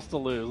nothing else to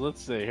lose.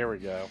 Let's see. Here we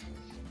go.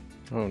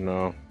 Oh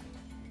no.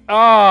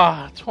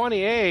 Ah,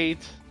 28.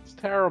 It's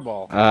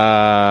terrible.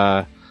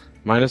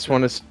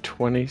 -1 is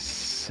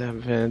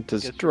 27.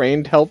 Does Get-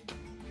 drained help?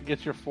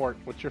 Get your fort.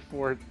 What's your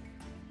fort?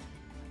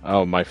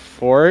 Oh, my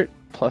fort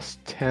plus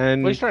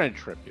 10. Well, he's trying to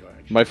trip you,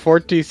 actually. My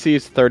fort DC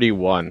is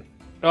 31.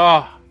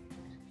 Oh,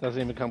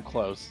 doesn't even come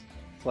close.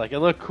 It's like, it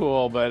looked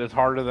cool, but it's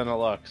harder than it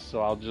looks.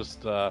 So I'll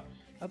just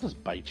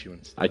bite you I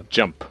instead.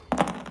 jump.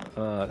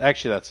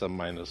 Actually, that's a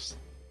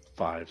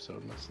 -5, so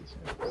it misses.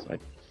 I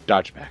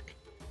dodge back.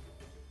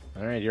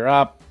 All right, you're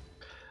up.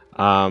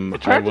 I I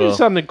tried to do will.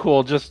 something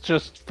cool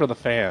just for the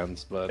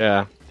fans, but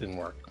Yeah. it didn't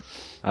work.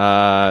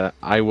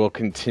 I will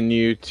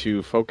continue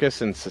to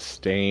focus and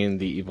sustain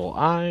the evil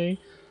eye,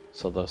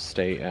 so they'll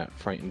stay at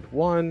frightened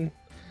 1.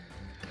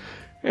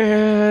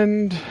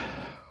 And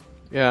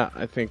yeah,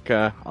 I think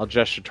I'll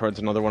gesture towards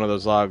another one of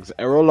those logs.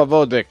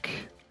 Aerolavodic.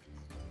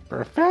 For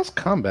a fast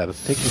combat,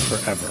 it's taking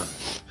forever.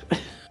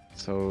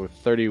 So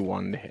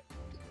 31 to hit.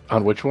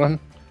 On which one?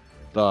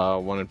 The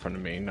one in front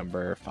of me,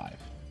 number 5.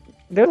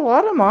 There's a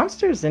lot of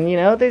monsters, and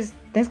these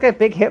things got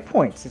big hit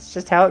points. It's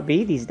just how it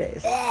be these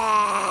days.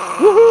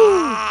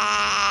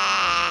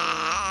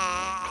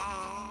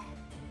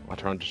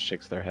 Watron just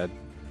shakes their head.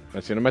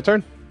 That's the end of my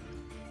turn.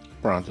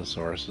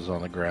 Brontosaurus is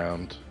on the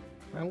ground.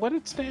 And let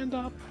it stand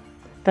up.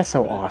 That's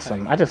so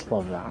awesome. I just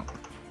love that.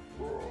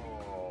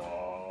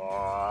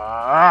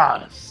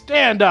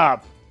 Stand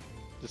up!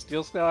 Does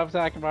Steel Scale have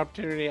attack of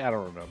opportunity? I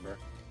don't remember.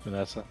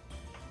 Vanessa?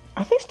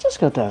 I think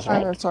Cisco does,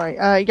 right? Sorry.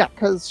 Yeah,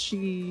 because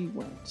she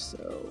went,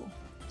 so...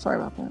 Sorry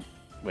about that.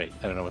 Wait,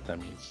 I don't know what that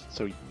means.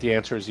 So the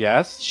answer is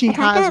yes? She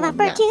has one,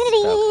 yes.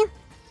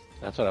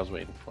 That's what I was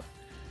waiting for.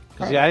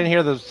 Because I didn't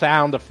hear the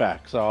sound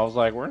effect, so I was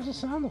like, where's the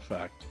sound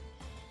effect?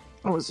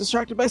 I was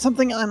distracted by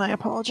something, and I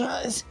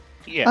apologize.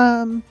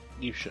 Yeah,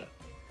 you should.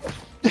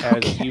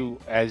 Okay.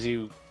 As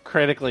you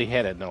critically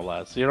hit it, no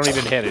less. You don't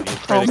even hit it, you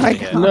Oh my critically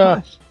hit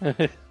god.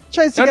 it.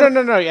 Tries to get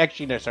No.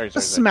 Actually, no, sorry.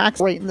 smacks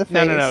right in the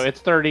face. No.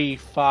 It's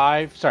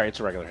 35. Sorry, it's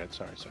a regular hit.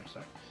 Sorry.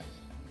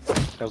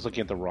 I was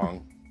looking at the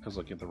wrong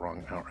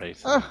outright.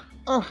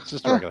 It's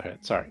just a regular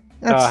hit. Sorry.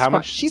 That's how fine.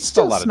 much? She It's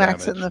still a lot of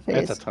smacks it damage. in the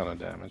face. It's a ton of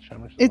damage. How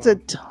much? It's a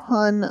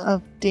ton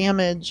of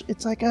damage.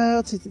 It's like,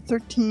 let's see,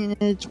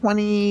 13,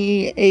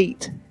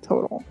 28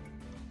 total.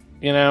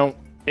 You know,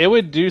 it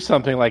would do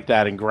something like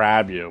that and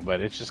grab you, but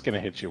it's just going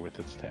to hit you with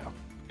its tail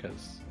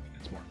because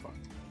it's more fun.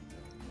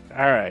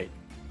 All right.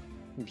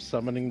 I'm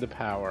summoning the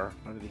power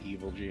of the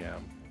evil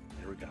GM.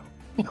 Here we go.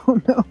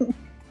 Oh no.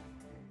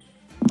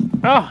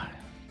 Oh,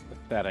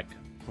 pathetic.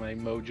 My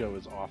mojo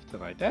is off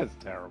tonight. That's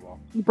terrible.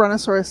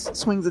 Brontosaurus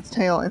swings its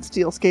tail, and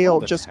Steel Scale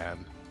The just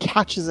 10.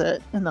 catches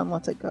it and then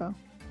lets it go.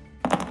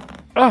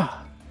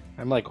 Oh,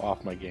 I'm like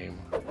off my game.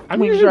 I'm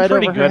Wings usually right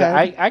pretty over her good.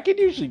 head. I can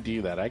usually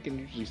do that. I can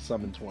usually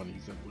summon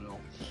 20s at will,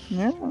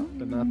 Yeah.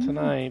 but not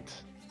tonight.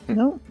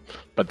 No.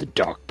 But the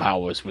dark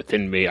powers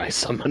within me, I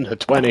summon a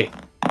 20.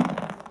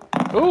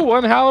 Ooh,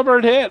 one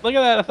halberd hit. Look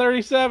at that, a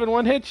 37.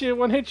 One hit you.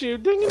 Ding,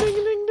 ding,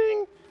 ding,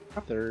 ding.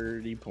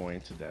 30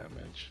 points of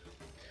damage.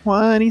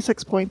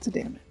 26 points of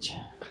damage.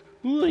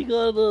 Ooh, I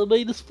got a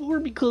 -4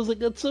 because I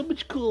got so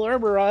much cool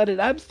armor on,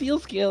 and I'm Steel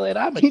Scale, and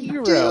I'm a You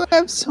hero. do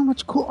have so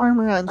much cool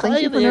armor on. Thank Hi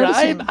you for there,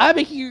 noticing. I'm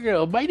a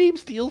hero. My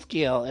name's Steel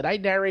Scale, and I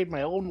narrate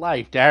my own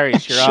life.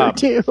 Darius, you're sure up.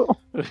 do. All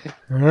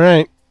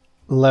right.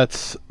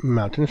 Let's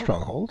Mountain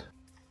Stronghold.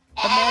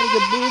 I'm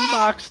adding a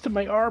boombox to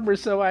my armor,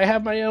 so I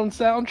have my own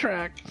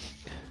soundtrack.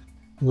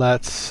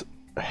 Let's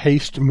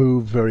haste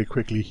move very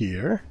quickly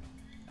here.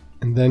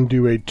 And then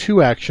do a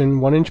 2-action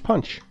 1-inch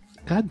punch.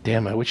 God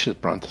damn, I wish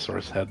that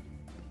Brontosaurus had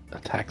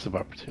attacks of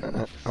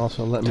opportunity.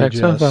 Also, let me Tax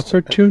of just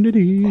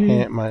opportunity.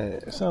 hand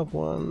myself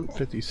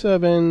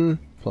 157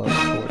 plus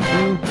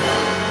 14.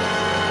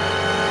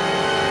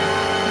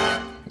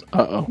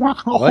 Uh-oh.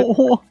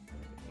 Wow.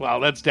 Well,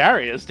 that's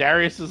Darius.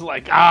 Darius is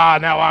like,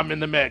 now I'm in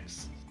the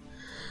mix.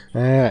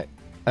 Alright.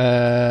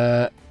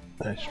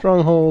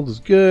 Stronghold is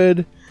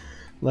good.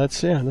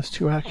 Let's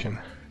 2-action.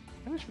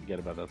 I always forget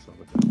about that stuff.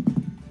 Like that.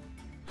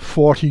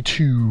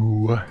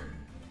 42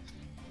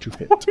 to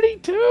hit.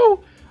 42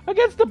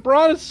 against the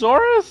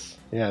Brontosaurus?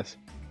 Yes.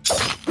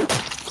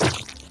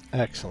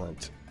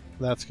 Excellent.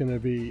 That's going to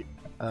be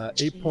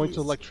 8 points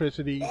of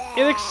electricity.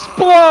 It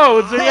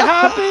explodes. Are you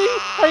happy?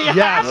 Are you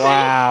Yes. happy?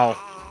 Wow.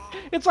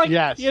 It's like,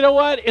 Yes. you know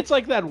what? It's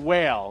like that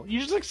whale. You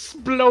just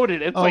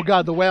exploded. It's Oh like,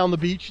 god, the whale on the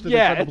beach that they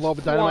yeah, tried to it's blow up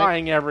with dynamite.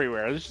 flying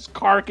everywhere. There's just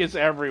carcass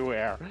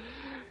everywhere.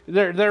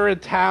 They're in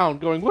town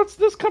going, what's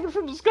this coming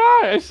from the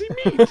sky? I see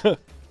meat.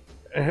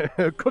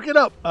 Cook it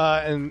up.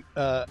 And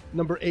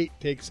number 8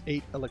 takes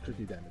 8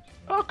 electricity damage.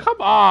 Oh,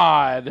 come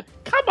on.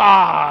 Come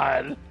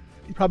on.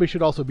 He probably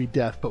should also be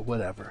death, but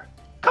whatever.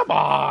 Come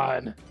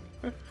on.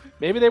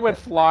 Maybe they went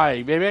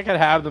flying. Maybe I could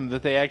have them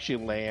that they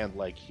actually land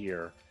like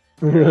here.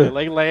 They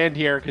like land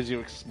here because you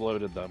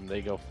exploded them.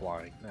 They go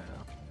flying. No,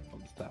 I'll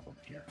just that one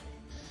here.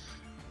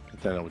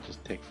 But then it would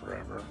just take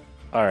forever.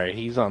 All right,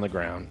 he's on the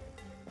ground.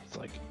 It's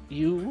like,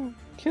 you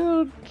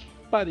killed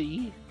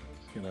buddy.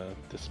 He's gonna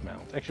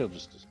dismount. Actually, I'll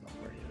just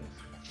dismount where he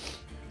is.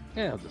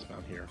 Yeah, I'll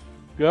dismount here.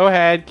 Go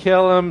ahead,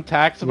 kill him.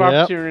 Tax of Yep.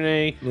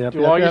 opportunity. Yep, Do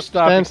yep, all your yep.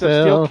 stuff Stand except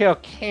still. Steel Kill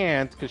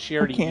can't because she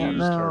already can't,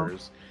 used no.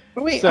 hers.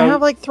 But wait, So- I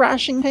have like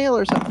Thrashing Tail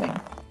or something.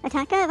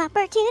 Attack of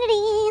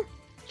opportunity.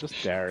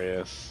 Just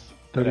Darius.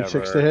 36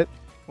 Whatever. to hit.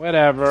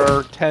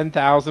 Whatever.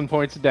 10,000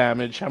 points of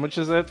damage. How much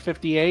is it?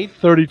 58?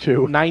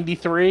 32.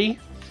 93?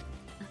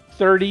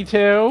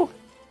 32?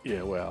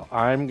 Yeah, well,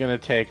 I'm going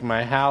to take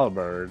my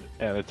halberd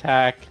and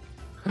attack.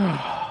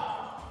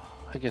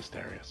 I guess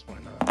Darius. Why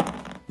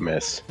not?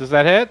 Miss. Does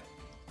that hit?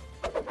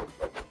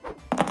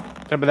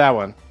 Remember that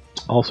one.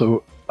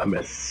 Also a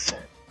miss.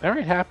 All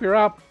right, Hap, you're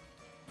up.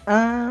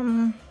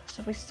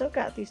 So we still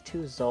got these 2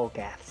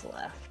 Zolgaths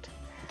left.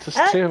 It's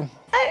just 2.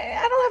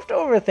 I don't have to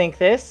overthink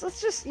this.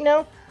 Let's just,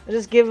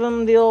 just give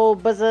them the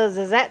old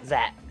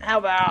buzz-a-zat-zat. How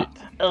about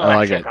like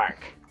electric it.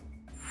 arc?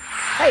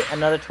 Hey,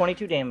 another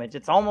 22 damage.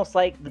 It's almost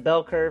like the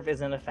bell curve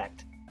is in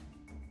effect.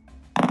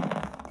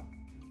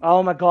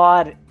 Oh my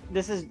god.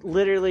 This is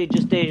literally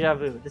just deja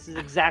vu. This is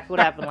exactly what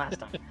happened last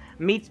time.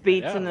 Meets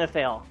beats Yeah. and then a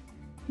fail.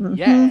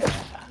 Yeah.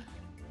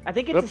 I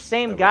think it's Oops. the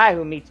same guy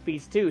who meets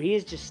beats too. He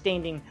is just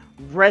standing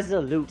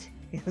resolute.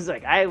 He's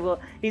like, I will.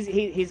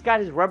 He's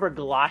got his rubber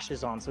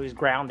galoshes on, so he's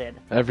grounded.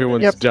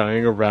 Everyone's Yep.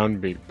 dying around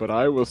me, but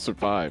I will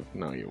survive.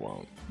 No, you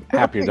won't.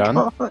 Hap, you're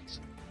done? Gosh.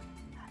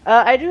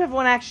 I do have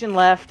one action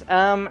left.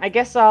 I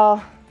guess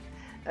I'll.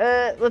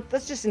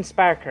 Let's just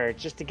inspire courage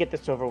just to get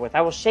this over with.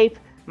 I will shape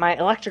my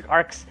electric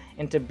arcs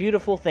into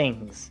beautiful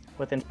things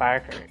with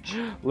inspire courage.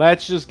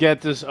 Let's just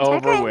get this over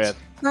Courage. with.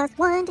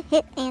 +1 to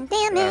hit and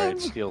All right,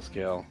 damage. Steel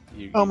Skill.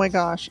 Oh my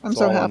gosh, I'm it's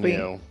so all on happy.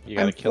 You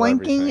gotta I'm kill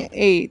flanking everything.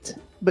 8,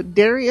 but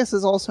Darius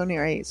is also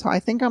near 8, so I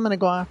think I'm gonna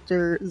go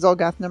after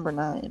Zolgath number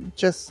 9,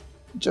 just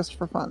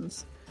for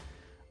funs.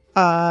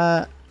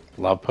 Love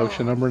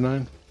potion number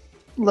 9.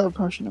 Love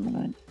potion number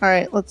 9. All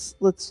right, let's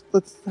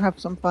have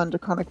some fun.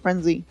 Draconic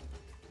Frenzy.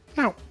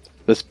 Ow.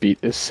 This beat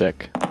is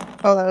sick.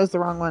 Oh, that was the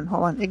wrong one.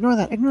 Hold on. Ignore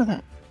that. Ignore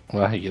that.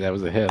 Well, yeah, that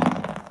was a hit.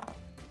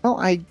 Oh,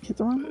 I hit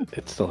the wrong one.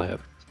 It still hit.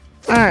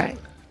 All right.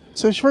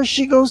 So first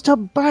she goes to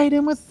bite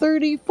him with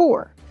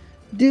 34,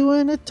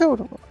 doing a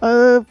total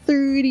of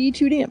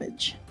 32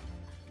 damage.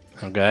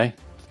 Okay.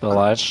 Still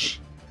alive.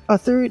 A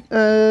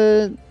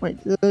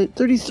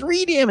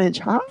 33 damage,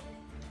 huh?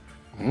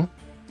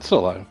 Still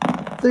alive.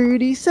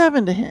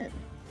 37 to hit.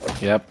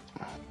 Yep.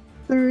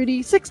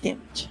 36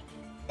 damage.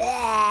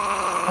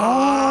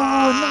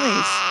 Oh,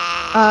 nice.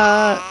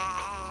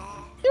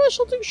 You know what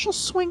she'll do? She'll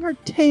swing her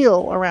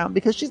tail around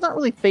because she's not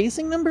really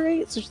facing number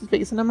 8, so she's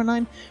facing number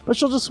 9. But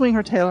she'll just swing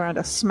her tail around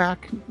to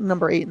smack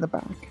number 8 in the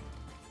back.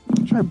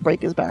 Try to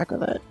break his back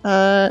with it.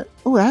 Oh,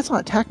 that's on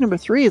attack number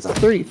 3. It's a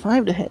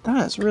 35 to hit.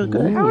 That is really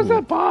good. How is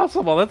that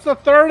possible? That's the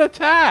third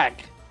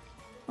attack.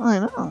 I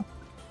know.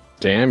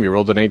 Damn, you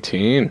rolled an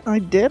 18. I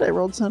did. I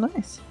rolled so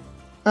nice.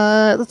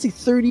 Let's see.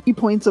 30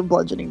 points of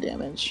bludgeoning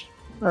damage.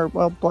 Or,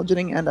 well,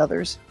 bludgeoning and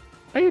others.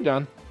 Are you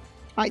done?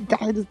 I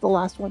died as the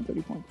last one,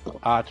 30 points.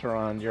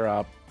 Atron, you're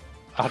up.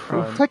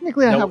 Atron.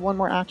 Technically, I No. have one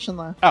more action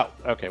left. Oh,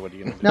 okay. What are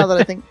you gonna do? Now that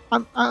I think,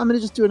 I'm gonna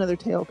just do another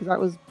tail because that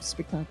was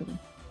spectacular.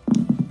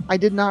 I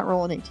did not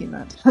roll an 18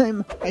 that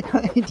time. I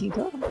got 18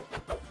 total.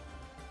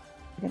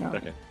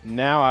 Okay.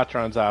 Now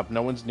Atron's up.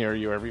 No one's near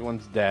you.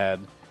 Everyone's dead.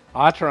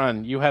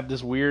 Atron, you have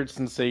this weird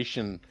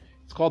sensation.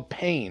 It's called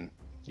pain.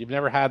 You've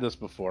never had this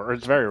before, or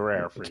it's very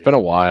rare for It's you. been a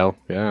while.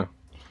 Yeah.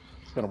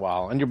 It's been a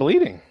while, and you're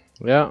bleeding.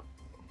 Yeah.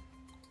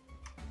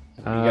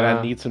 You're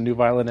gonna need some new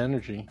violent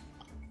energy.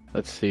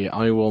 Let's see.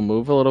 I will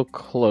move a little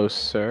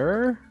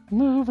closer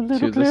Move a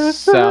to the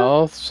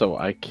south so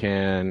I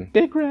can.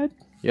 Big red.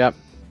 Yep.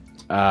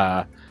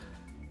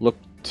 Look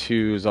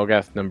to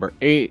Zolgath number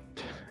 8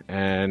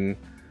 and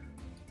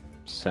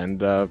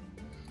send a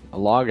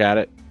log at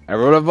it. I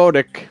wrote a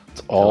Vodic.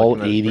 It's all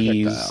Looking at his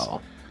 80s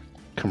projectile.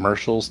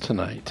 commercials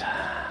tonight.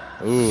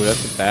 Ooh,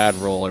 that's a bad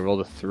roll. I rolled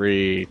a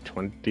 3.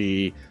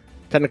 20.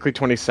 Technically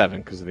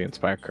 27 because of the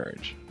Inspire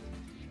Courage.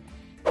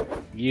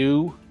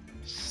 You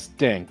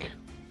stink.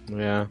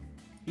 Yeah,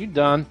 You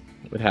done.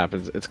 it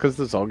happens. It's because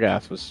the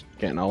Zolgath was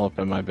getting all up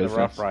in my The business.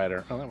 Rough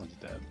Rider. Oh, that one's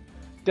dead.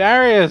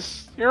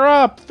 Darius, you're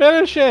up.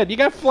 Finish it. You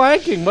got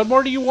flanking. What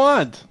more do you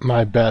want?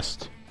 My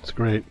best. It's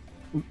great.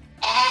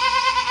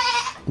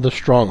 The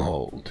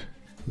Stronghold.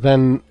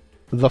 Then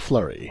the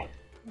Flurry.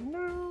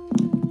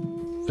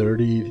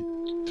 33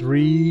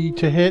 3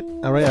 to hit.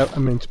 All right,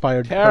 I'm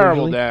inspired.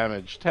 Terrible couragely.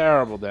 damage.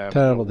 Terrible damage.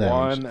 Terrible A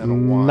damage. 1 and a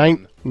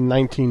 1.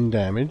 19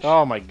 damage.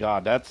 Oh my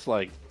god, that's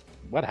like,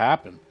 what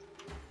happened?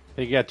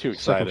 He got too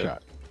Second excited.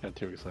 shot. Got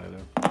too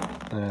excited.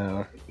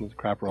 It's a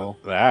crap roll.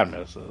 That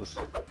misses.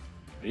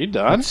 Are you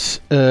done?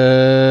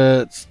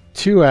 It's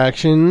 2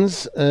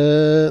 actions.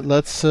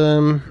 Let's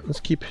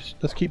keep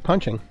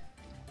punching.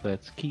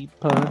 Let's keep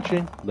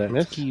punching. Let's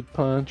Miss. keep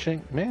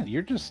punching. Man,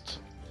 you're just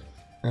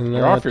And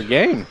you're off your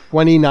game.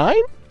 29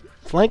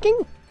 flanking.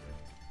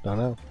 Don't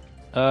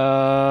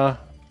know.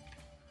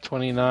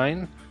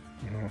 29.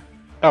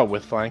 Oh,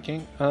 with flanking.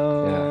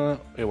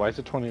 Wait, why is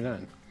it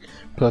 29?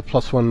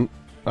 Plus 1.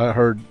 I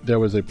heard there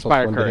was a plus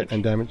Inspire 1 to hit courage.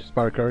 and damage.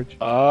 Inspire courage.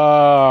 Oh.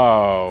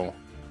 All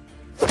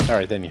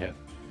right, then you hit.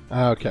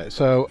 Okay,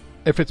 so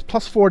if it's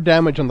plus 4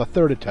 damage on the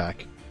 3rd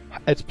attack,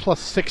 it's plus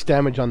 6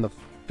 damage on the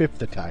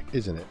 5th attack,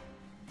 isn't it?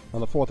 On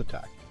the 4th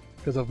attack,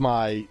 because of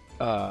my.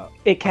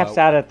 It caps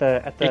out at the.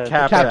 It caps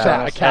caps out.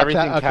 out. It caps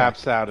Everything out, okay.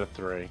 caps out at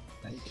 3.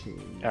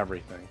 19,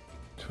 Everything.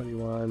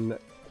 21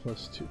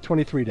 plus 2,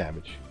 23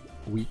 damage.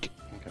 Weak.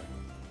 Okay.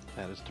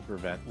 That is to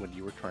prevent what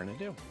you were trying to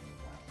do.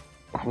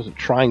 I wasn't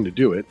trying to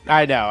do it.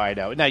 I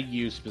know. Not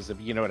you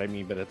specifically, you know what I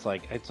mean, but it's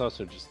like, it's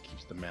also just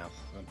keeps the mouth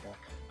simple.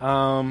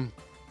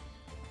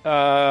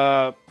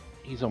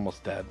 He's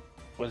almost dead.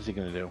 What is he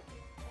gonna do?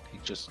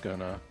 He's just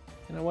gonna,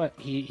 you know what?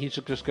 He's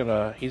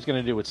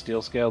gonna do what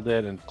Steel Scale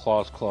did and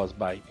claws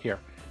bite. Here.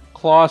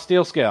 Claw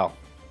Steel Scale.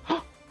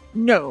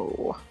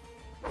 No.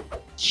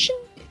 Shink.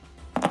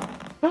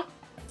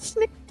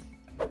 Snick.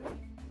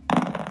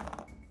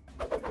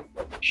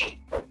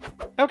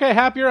 Okay,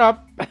 Hap, you're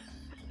up.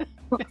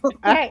 All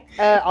right,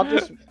 I'll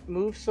just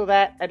move so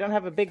that I don't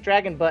have a big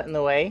dragon butt in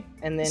the way,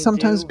 and then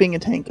Sometimes being a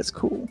tank is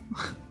cool.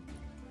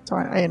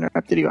 Sorry, I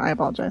interrupted you. I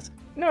apologize.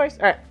 No worries.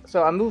 All right,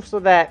 so I move so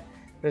that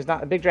there's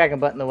not a big dragon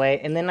butt in the way,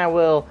 and then I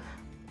will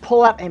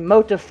pull out a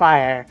motive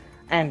fire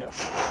and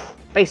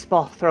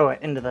baseball throw it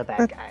into the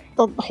bad guy.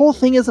 The whole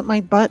thing isn't my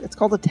butt. It's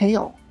called a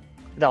tail.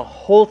 The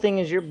whole thing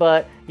is your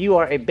butt. You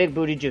are a big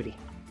booty Judy.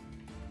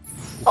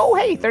 Oh,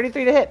 hey,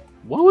 33 to hit.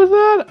 What was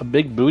that? A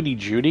big booty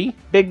Judy?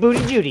 Big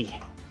booty Judy.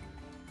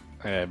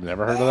 I've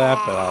never heard of that,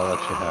 but I'll let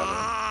you have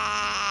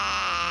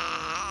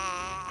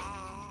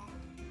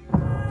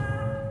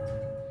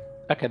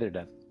it. Okay, they're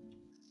done.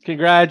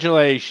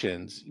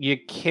 Congratulations. You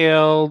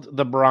killed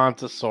the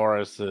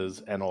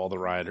Brontosauruses and all the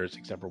riders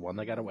except for one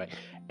that got away.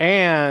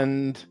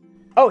 And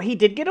Oh, he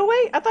did get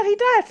away? I thought he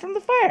died from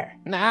the fire.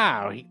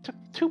 now he took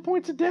 2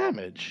 points of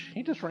damage.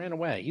 He just ran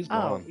away. He's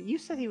Oh, gone. you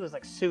said he was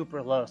like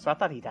super low, so I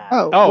thought he died.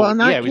 Oh, Oh, well, in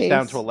that yeah, he was case,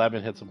 down to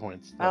 11 hits of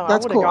points. Oh, I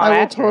That's would've cool. gone I will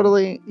after him.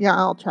 totally. Yeah,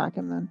 I'll track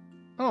him then.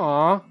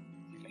 Aw.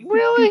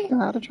 Really? You know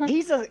how to track.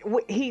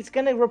 He's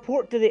gonna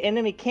report to the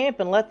enemy camp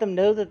and let them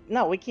know that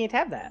no, we can't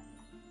have that.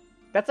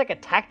 That's like a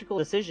tactical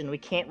decision. We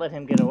can't let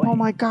him get away. Oh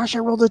my gosh! I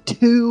rolled a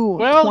 2.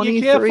 Well, 23.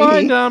 you can't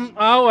find him.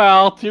 Oh,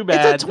 well, too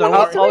bad. It's a Don't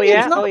worry. 23. Oh, yeah?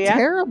 It's not Oh, yeah?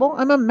 terrible.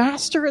 I'm a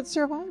master at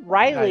survival.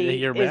 Riley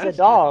you're is a master.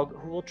 dog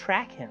who will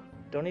track him.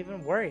 Don't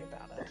even worry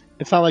about it.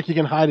 It's not like you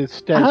can hide his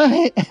stench.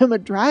 I am a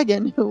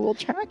dragon who will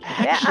track you.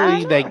 Actually, Yeah,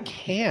 I they know.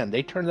 can.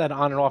 They turn that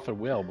on and off at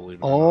will, believe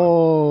it or not.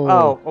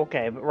 Oh. Oh,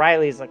 okay. But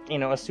Riley's like, a Wait,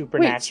 so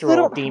supernatural they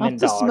don't demon have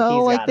to dog. smell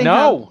He's like got they it.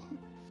 No.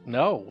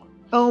 No.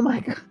 Oh my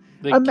god.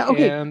 They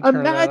Okay, can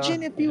turn that imagine,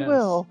 on. if you Yes.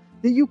 will,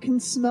 that you can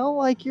smell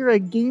like you're a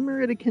gamer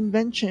at a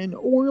convention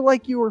or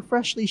like you were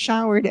freshly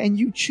showered and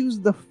you choose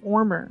the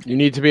former. You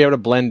need to be able to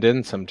blend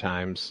in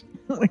sometimes.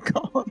 Oh my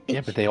god.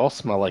 Yeah, but they all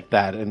smell like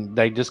that, and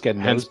they just get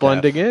Hence nose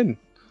blending deaf. in.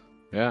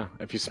 Yeah.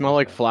 If you smell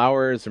like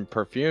flowers and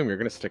perfume, you're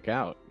going to stick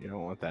out. You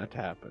don't want that to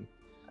happen.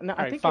 No, All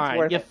I right, think fine. it's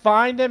worth You it.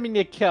 find them and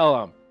you kill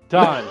them.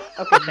 Done.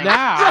 Okay, thanks.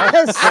 Now,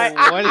 Yes!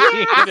 what are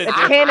you gonna It's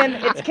do? canon.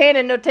 It's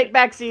canon. No take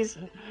backsies.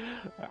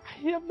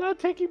 I'm not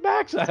taking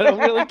backs. I don't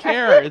really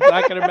care. It's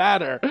not going to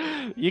matter.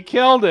 You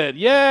killed it.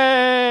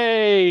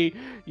 Yay!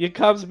 You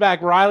comes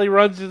back. Riley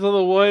runs into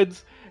the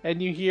woods,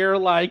 and you hear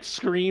like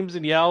screams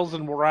and yells,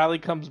 and Riley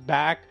comes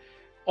back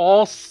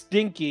all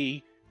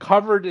stinky,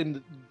 covered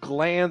in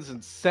glands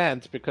and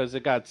scent because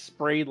it got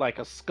sprayed like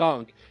a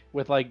skunk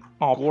with like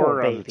Oh, gore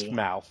poor on its baby.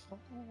 mouth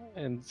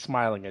and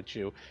smiling at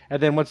you.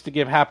 And then wants to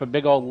give Hap a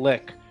big old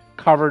lick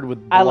covered with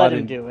blood I let him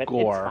and do it.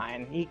 gore. It's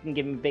fine. He can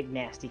give me a big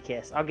nasty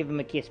kiss. I'll give him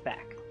a kiss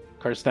back. Of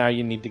course, now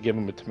you need to give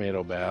him a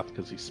tomato bath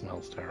because he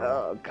smells terrible.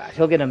 Oh gosh,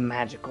 he'll get a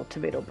magical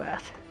tomato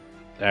bath.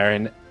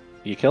 Aaron,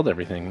 you killed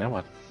everything. Now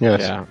what?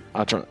 Yes. Yeah.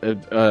 I'll try,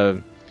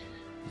 if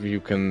you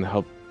can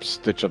help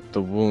stitch up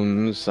the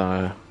wounds,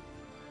 I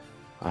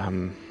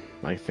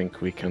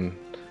think we can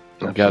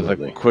gather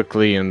Absolutely.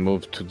 quickly and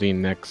move to the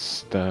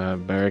next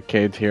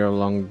barricade here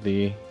along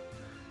the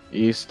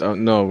east. Oh,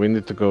 no, we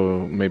need to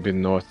go maybe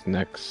north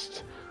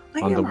next. I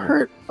On am the-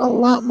 hurt a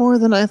lot more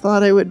than I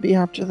thought I would be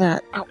after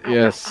that. Ow, ow,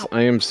 Yes, ow, ow.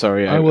 I am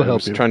sorry. I will I help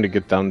was you. trying to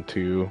get down to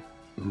you.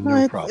 No, No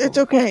it's, problem. it's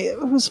okay. It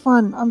was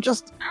fun. I'm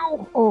just.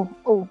 Ow.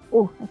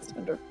 Oh, that's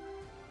tender.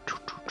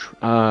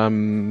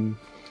 Um,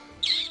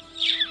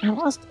 I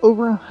lost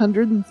over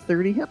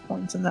 130 hit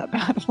points in that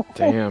battle.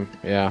 damn,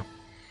 yeah.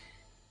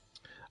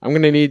 I'm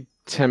gonna need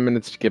 10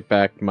 minutes to get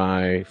back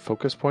my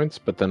focus points,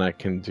 but then I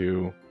can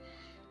do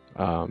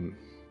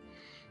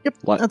Yep,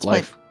 that's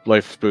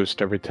life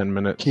boost every 10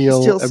 minutes.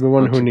 Heal Still-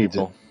 everyone on who two needs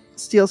people.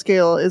 Steel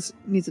Scale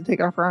needs to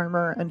take off her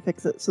armor and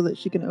fix it so that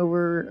she can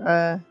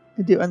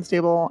do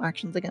unstable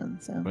actions again.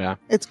 So Yeah.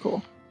 it's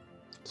cool.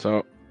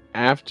 So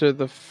after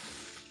the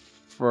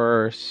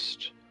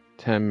first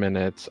 10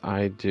 minutes,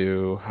 I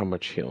do how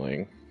much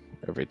healing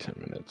every 10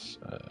 minutes?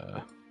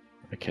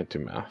 I can't do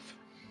math.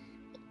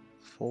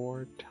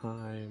 4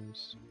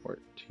 times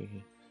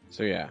 14.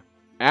 So yeah,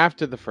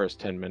 after the first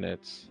 10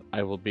 minutes,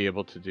 I will be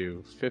able to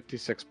do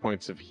 56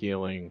 points of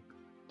healing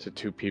to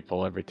 2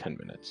 people every 10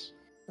 minutes.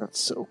 That's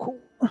so cool.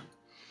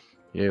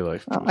 Yay,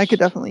 life boost. I could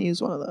definitely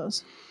use one of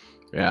those.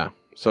 Yeah.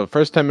 So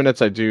first 10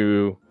 minutes, I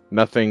do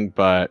nothing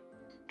but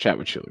chat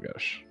with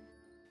Chilagosh.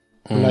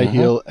 And I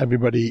heal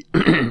everybody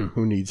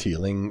who needs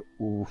healing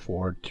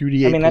for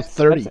 2d8 plus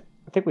 30.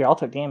 I think we all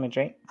took damage,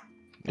 right?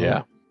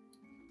 Yeah.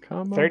 Come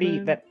on. 30.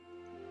 man. That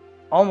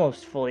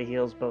almost fully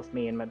heals both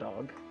me and my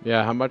dog.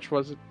 Yeah, how much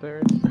was it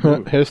there?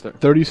 Here's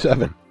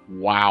 37.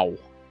 Wow.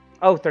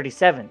 Oh,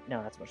 37.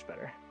 No, that's much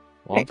better.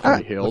 Well, I'm Hey, fully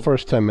The healed.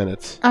 first 10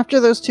 minutes. After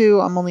those two,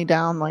 I'm only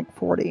down like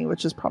 40,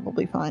 which is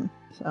probably fine.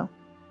 So,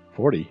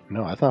 40.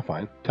 No, that's not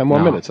fine. 10 more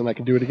No. minutes and I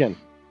can do it again.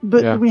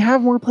 but Yeah. we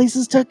have more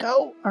places to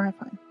go. All right,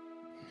 fine.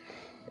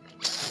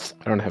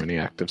 I don't have any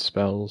active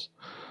spells.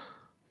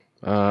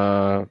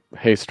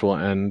 Haste will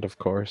end, of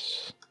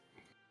course.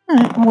 All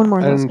right, one more.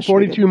 of those And should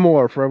be good. 42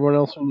 more for everyone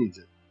else who needs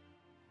it.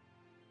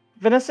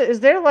 Vanessa, is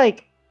there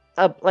like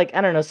I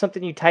don't know,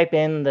 something you type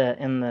in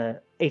the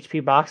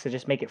HP box to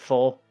just make it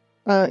full?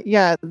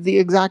 Yeah, the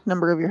exact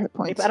number of your hit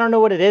points. I don't know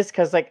what it is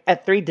because like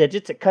at 3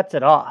 digits it cuts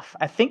it off.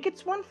 I think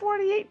it's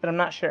 148, but I'm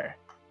not sure.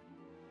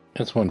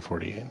 It's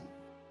 148.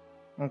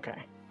 Okay.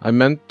 I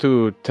meant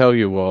to tell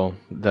you all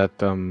that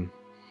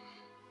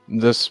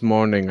this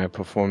morning I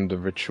performed a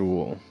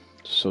ritual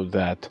so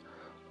that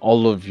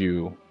all of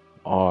you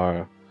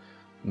are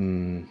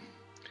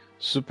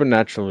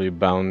supernaturally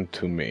bound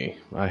to me.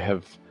 I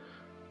have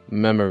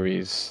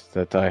memories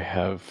that I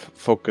have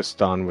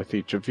focused on with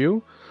each of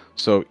you.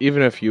 So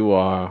even if you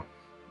are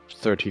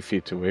 30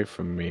 feet away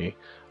from me,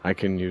 I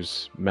can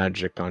use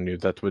magic on you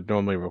that would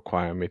normally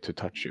require me to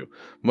touch you.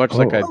 Much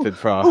like I did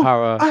for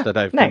Ahara, that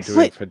I've nice. been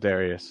doing Wait. for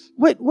Darius.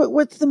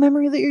 What's the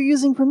memory that you're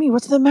using for me?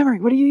 What's the memory?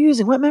 What are you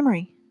using? What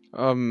memory?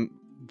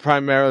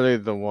 Primarily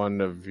the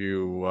one of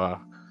you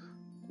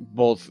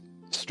both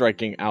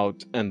striking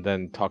out and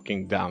then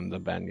talking down the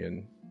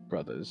Banyan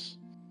brothers.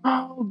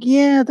 Oh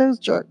yeah, those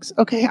jerks.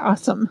 Okay,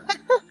 awesome.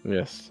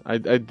 Yes, I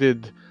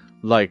did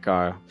like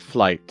our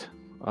flight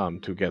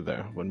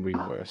together when we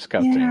were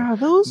scouting. Yeah,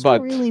 those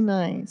But were really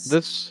nice.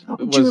 This Oh,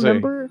 was do you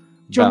remember?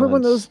 Do you remember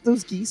when balance.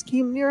 those geese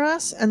came near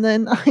us, and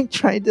then I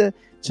tried to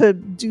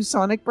do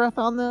sonic breath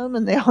on them,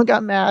 and they all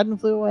got mad and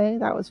flew away?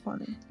 That was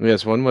funny.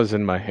 Yes, one was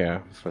in my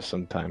hair for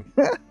some time.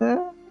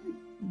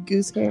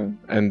 Goose hair.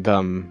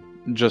 And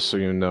just so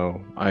you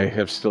know, I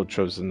have still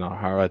chosen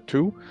Ahara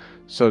too,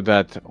 so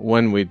that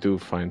when we do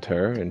find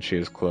her and she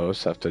is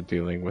close after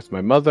dealing with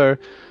my mother,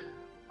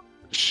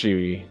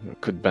 she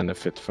could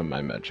benefit from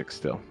my magic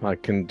still. I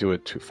can do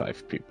it to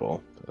 5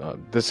 people.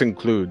 This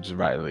includes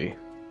Riley.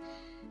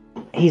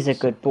 He's a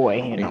good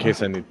boy. You know. In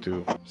case I need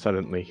to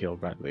suddenly heal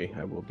Riley,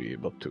 I will be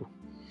able to.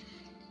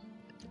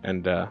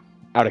 And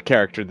out of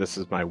character, this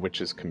is my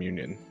witch's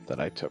communion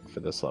that I took for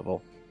this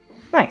level.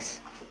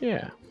 Nice.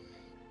 Yeah.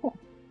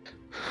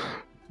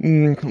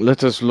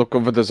 Let us look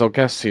over the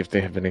Zolgas, see if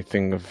they have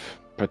anything of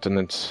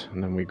pertinence,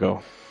 and then we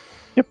go.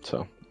 Yep.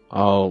 So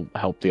I'll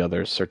help the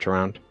others search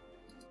around.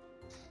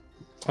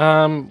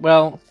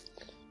 Well,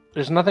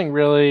 there's nothing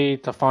really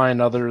to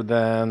find other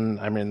than,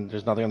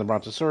 there's nothing on the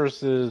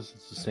Brontosauruses.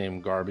 It's the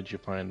same garbage you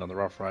find on the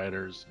Rough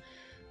Riders.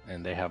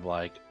 And they have,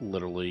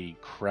 literally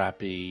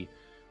crappy...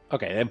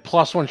 Okay, and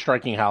 +1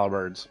 striking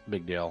halberds,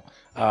 big deal.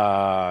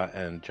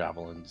 And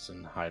javelins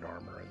and hide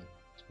armor, and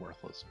it's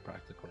worthless,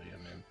 practically.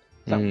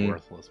 It's not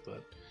worthless,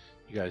 but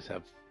you guys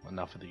have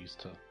enough of these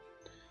to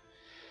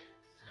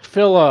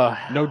fill a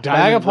No bag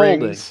diamond of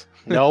holding. rings.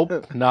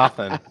 Nope,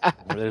 nothing.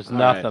 There's All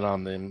nothing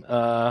on them.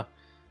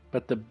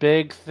 But the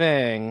big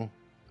thing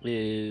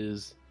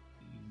is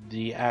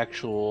the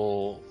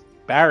actual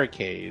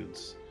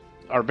barricades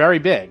are very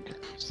big.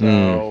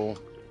 So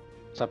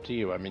it's up to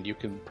you. You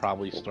can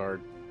probably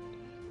start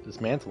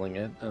dismantling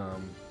it.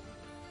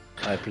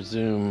 I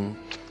presume.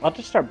 I'll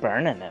just start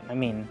burning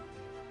them.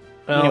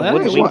 Well,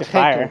 wood will weak to take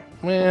fire.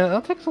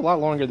 that takes a lot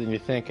longer than you're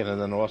thinking, and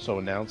then also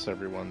announce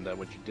everyone that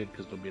what you did,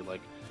 because there'll be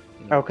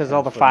Oh, because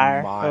all the 10-foot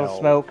fire, mile- all the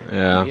smoke.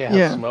 Yeah.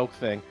 Yeah. smoke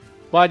thing.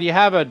 But you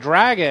have a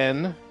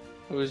dragon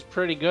who's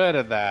pretty good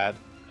at that,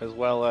 as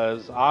well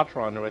as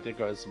Atron, who I think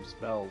has some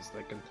spells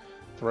that can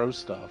throw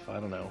stuff.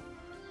 I don't know.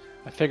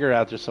 I figured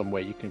out there's some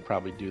way you can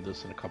probably do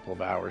this in a couple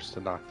of hours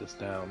to knock this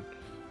down.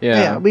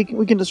 Yeah, we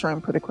can destroy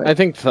them pretty quick. I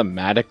think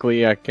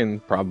thematically I can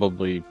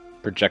probably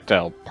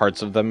projectile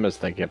parts of them as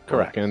they get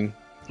Correct. broken.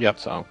 Yep.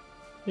 So,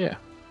 yeah.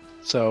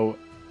 So,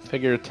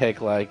 figure it'd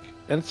take and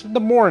it's in the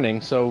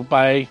morning, so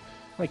by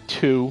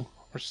 2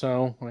 or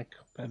so,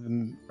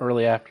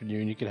 early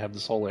afternoon, you could have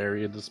this whole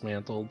area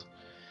dismantled.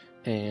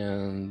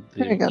 And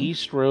Very the good.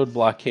 East Road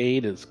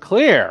blockade is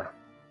clear.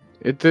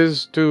 It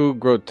is too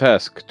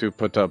grotesque to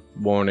put up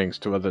warnings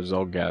to other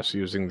Zolgas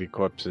using the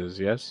corpses,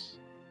 yes?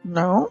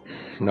 No.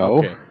 No.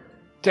 Okay.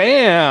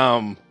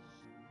 Damn!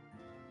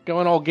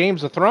 Going all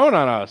Games of Thrones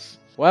on us.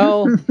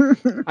 Well,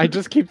 I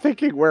just keep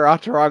thinking where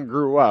Ataran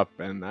grew up,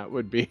 and that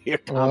would be a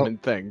common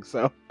thing,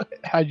 so...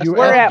 Had you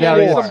We're asked at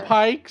Get war. some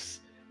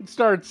pikes and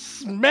start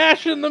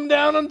smashing them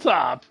down on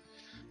top.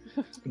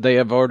 They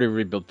have already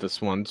rebuilt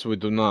this one, so we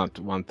do not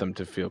want them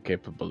to feel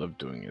capable of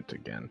doing it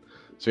again.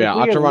 So yeah,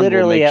 Like, we are Ataran will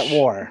literally make at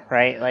war,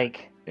 right?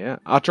 Like, Yeah,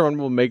 Ataran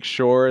will make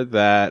sure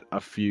that a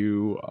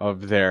few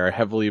of their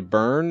heavily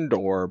burned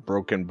or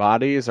broken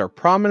bodies are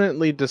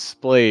prominently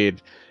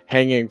displayed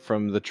hanging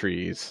from the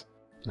trees.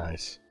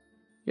 Nice.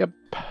 Yep.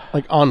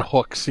 Like on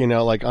hooks,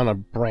 like on a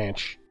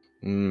branch.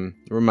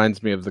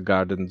 Reminds me of the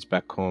gardens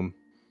back home.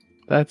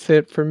 That's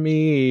it for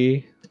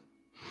me.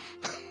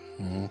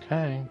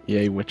 Okay.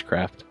 Yay,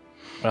 witchcraft.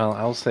 Well,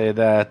 I'll say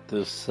that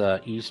this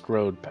East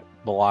Road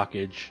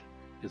blockage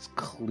is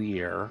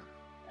clear.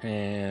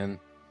 And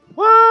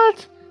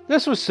what?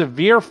 This was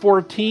severe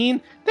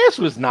 14? This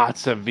was not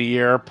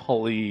severe,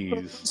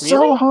 please.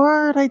 So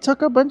hard, I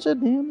took a bunch of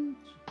damage.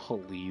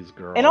 Please,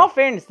 girl. in all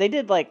fairness, they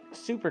did like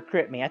super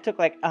crit me. I took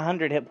like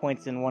 100 hit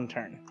points in one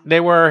turn. They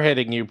were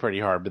hitting you pretty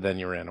hard, but then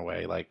you ran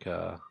away like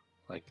the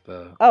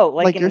Oh,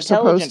 like, Like an you're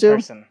intelligent supposed to?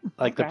 person.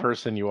 the Okay.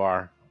 person you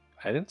are.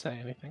 I didn't say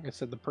anything. I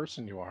said the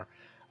person you are.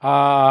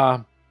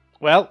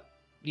 Well,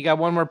 you got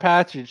one more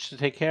passage to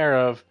take care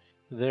of.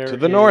 There To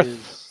the north.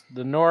 is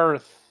the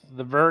north,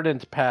 the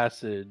Verdant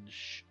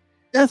Passage.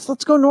 Yes,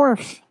 let's go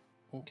north.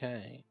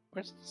 Okay.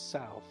 Where's the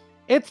south?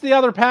 It's the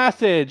other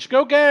passage.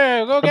 Go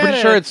get it. Go I'm get pretty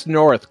it. sure it's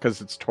north because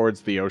it's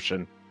towards the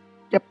ocean.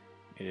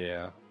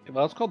 Yeah.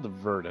 Well, it's called the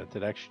Verdant.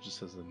 It actually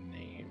just has a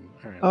name.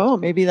 All right, Oh,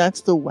 maybe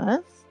that's the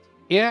west?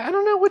 yeah. I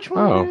don't know which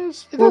one Oh. it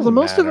is. It Well, doesn't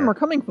most of them matter. are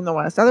coming from the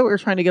west. I thought we were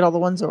trying to get all the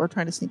ones that were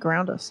trying to sneak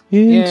around us.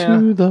 Yeah.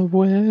 the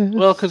west.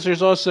 Well, because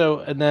there's also,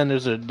 and then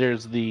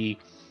there's the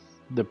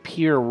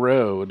Pier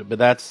Road, but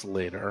that's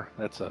later.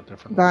 That's a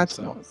different That's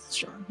one. So north,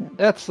 sure.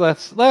 Yeah.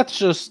 let's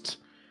just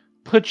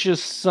put you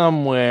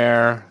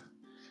somewhere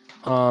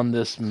on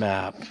this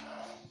map.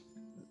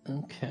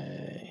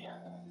 Okay.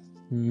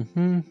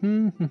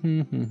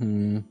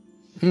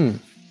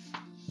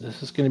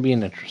 This is going to be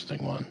an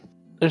interesting one.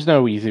 There's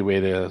no easy way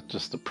to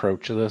just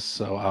approach this,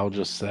 so I'll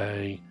just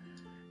say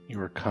you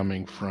were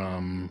coming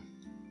from.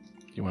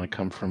 You want to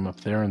come from up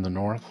there in the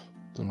north,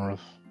 the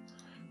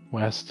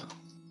northwest.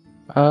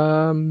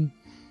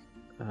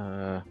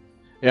 Yeah,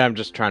 I'm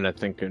just trying to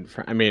think.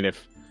 I mean,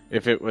 if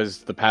it was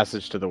the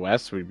passage to the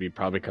west, we'd be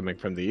probably coming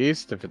from the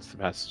east. If it's the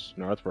passage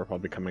north, we're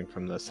probably coming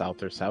from the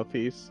south or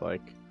southeast.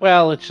 Like,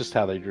 Well, it's just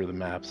how they drew the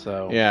map,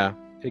 so yeah,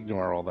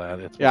 ignore all that.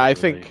 It's yeah. I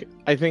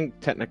really- think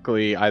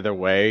technically either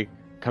way,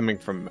 coming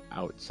from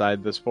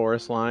outside this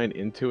forest line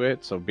into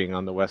it, so being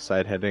on the west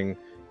side, heading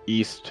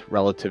east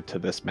relative to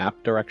this map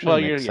direction Well,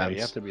 makes you sense.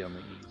 have to be on the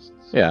east.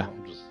 So Yeah.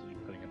 I'm just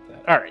putting it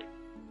that. All right.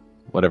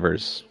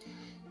 Whatever's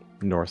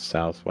north,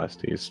 south,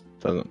 west, east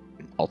doesn't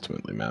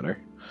ultimately matter.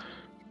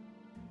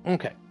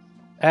 Okay.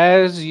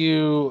 As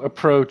you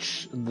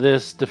approach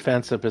this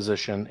defensive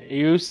position,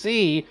 you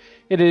see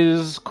it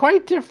is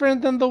quite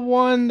different than the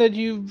one that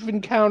you've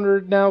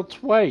encountered now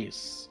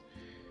twice.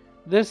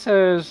 This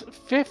has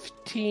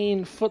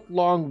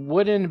 15-foot-long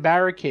wooden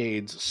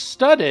barricades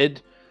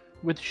studded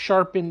with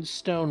sharpened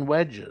stone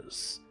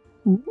wedges.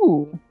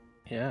 Ooh.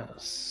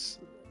 Yes.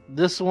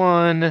 This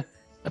one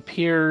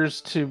appears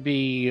to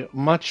be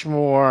much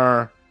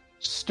more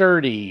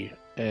sturdy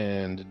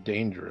and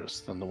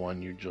dangerous than the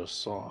one you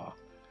just saw.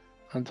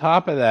 On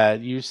top of that,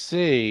 you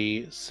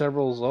see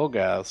several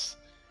Zolgaths,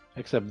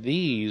 except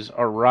these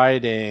are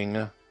riding...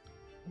 How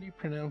do you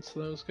pronounce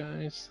those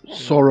guys?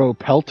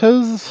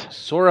 Soropeltas?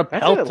 Sorapeltas.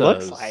 That's what it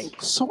looks like.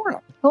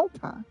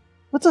 Sorapelta.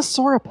 What's a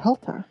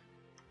Sorapelta?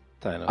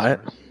 Dinosaurs.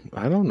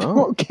 I don't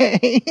know.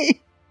 Okay.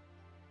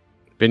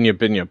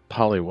 Binya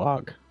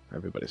Polywog,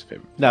 everybody's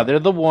favorite. Now, they're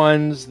the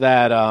ones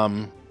that...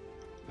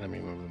 Let me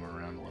move them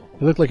around a little.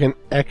 It looked like an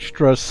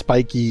extra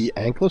spiky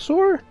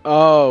ankylosaur?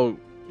 Oh,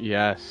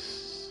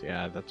 yes.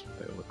 Yeah, that's what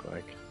they look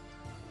like.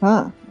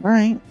 Huh.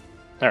 Right.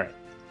 All right.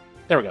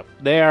 There we go.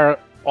 They are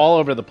all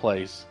over the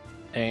place.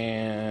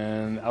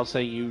 And I'll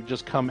say you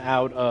just come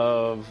out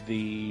of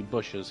the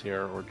bushes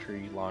here or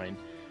tree line.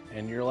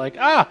 And you're like,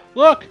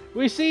 look,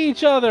 we see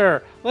each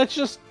other. Let's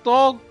just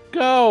all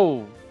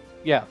go.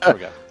 Yeah, there we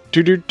go.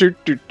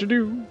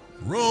 Do.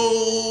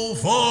 Roll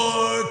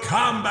for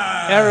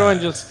combat! Everyone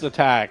just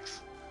attacks.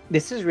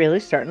 This is really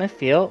starting to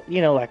feel,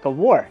 like a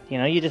war.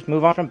 You just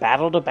move on from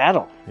battle to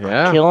battle,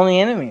 Yeah. killing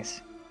the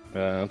enemies.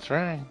 That's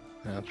right.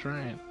 That's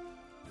right.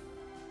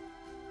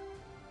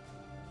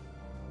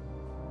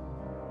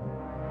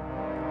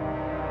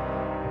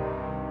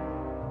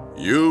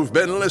 You've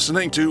been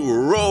listening to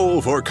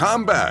Roll for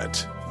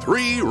Combat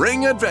 3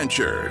 Ring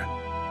Adventure,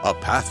 a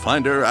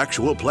Pathfinder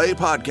actual play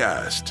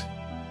podcast.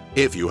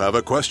 If you have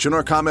a question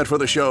or comment for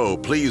the show,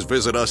 please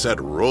visit us at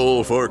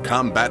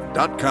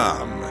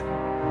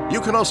rollforcombat.com. You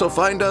can also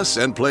find us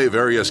and play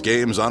various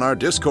games on our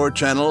Discord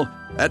channel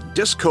at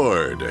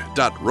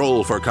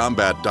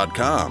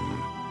discord.rollforcombat.com.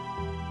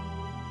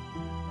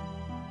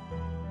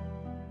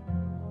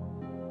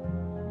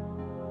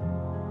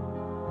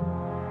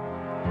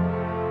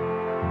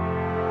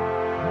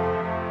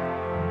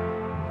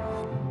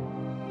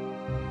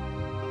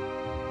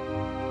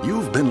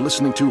 You've been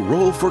listening to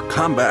Roll for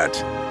Combat.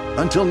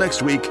 Until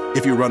next week,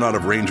 if you run out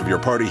of range of your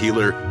party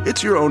healer,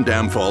 it's your own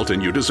damn fault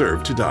and you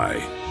deserve to die.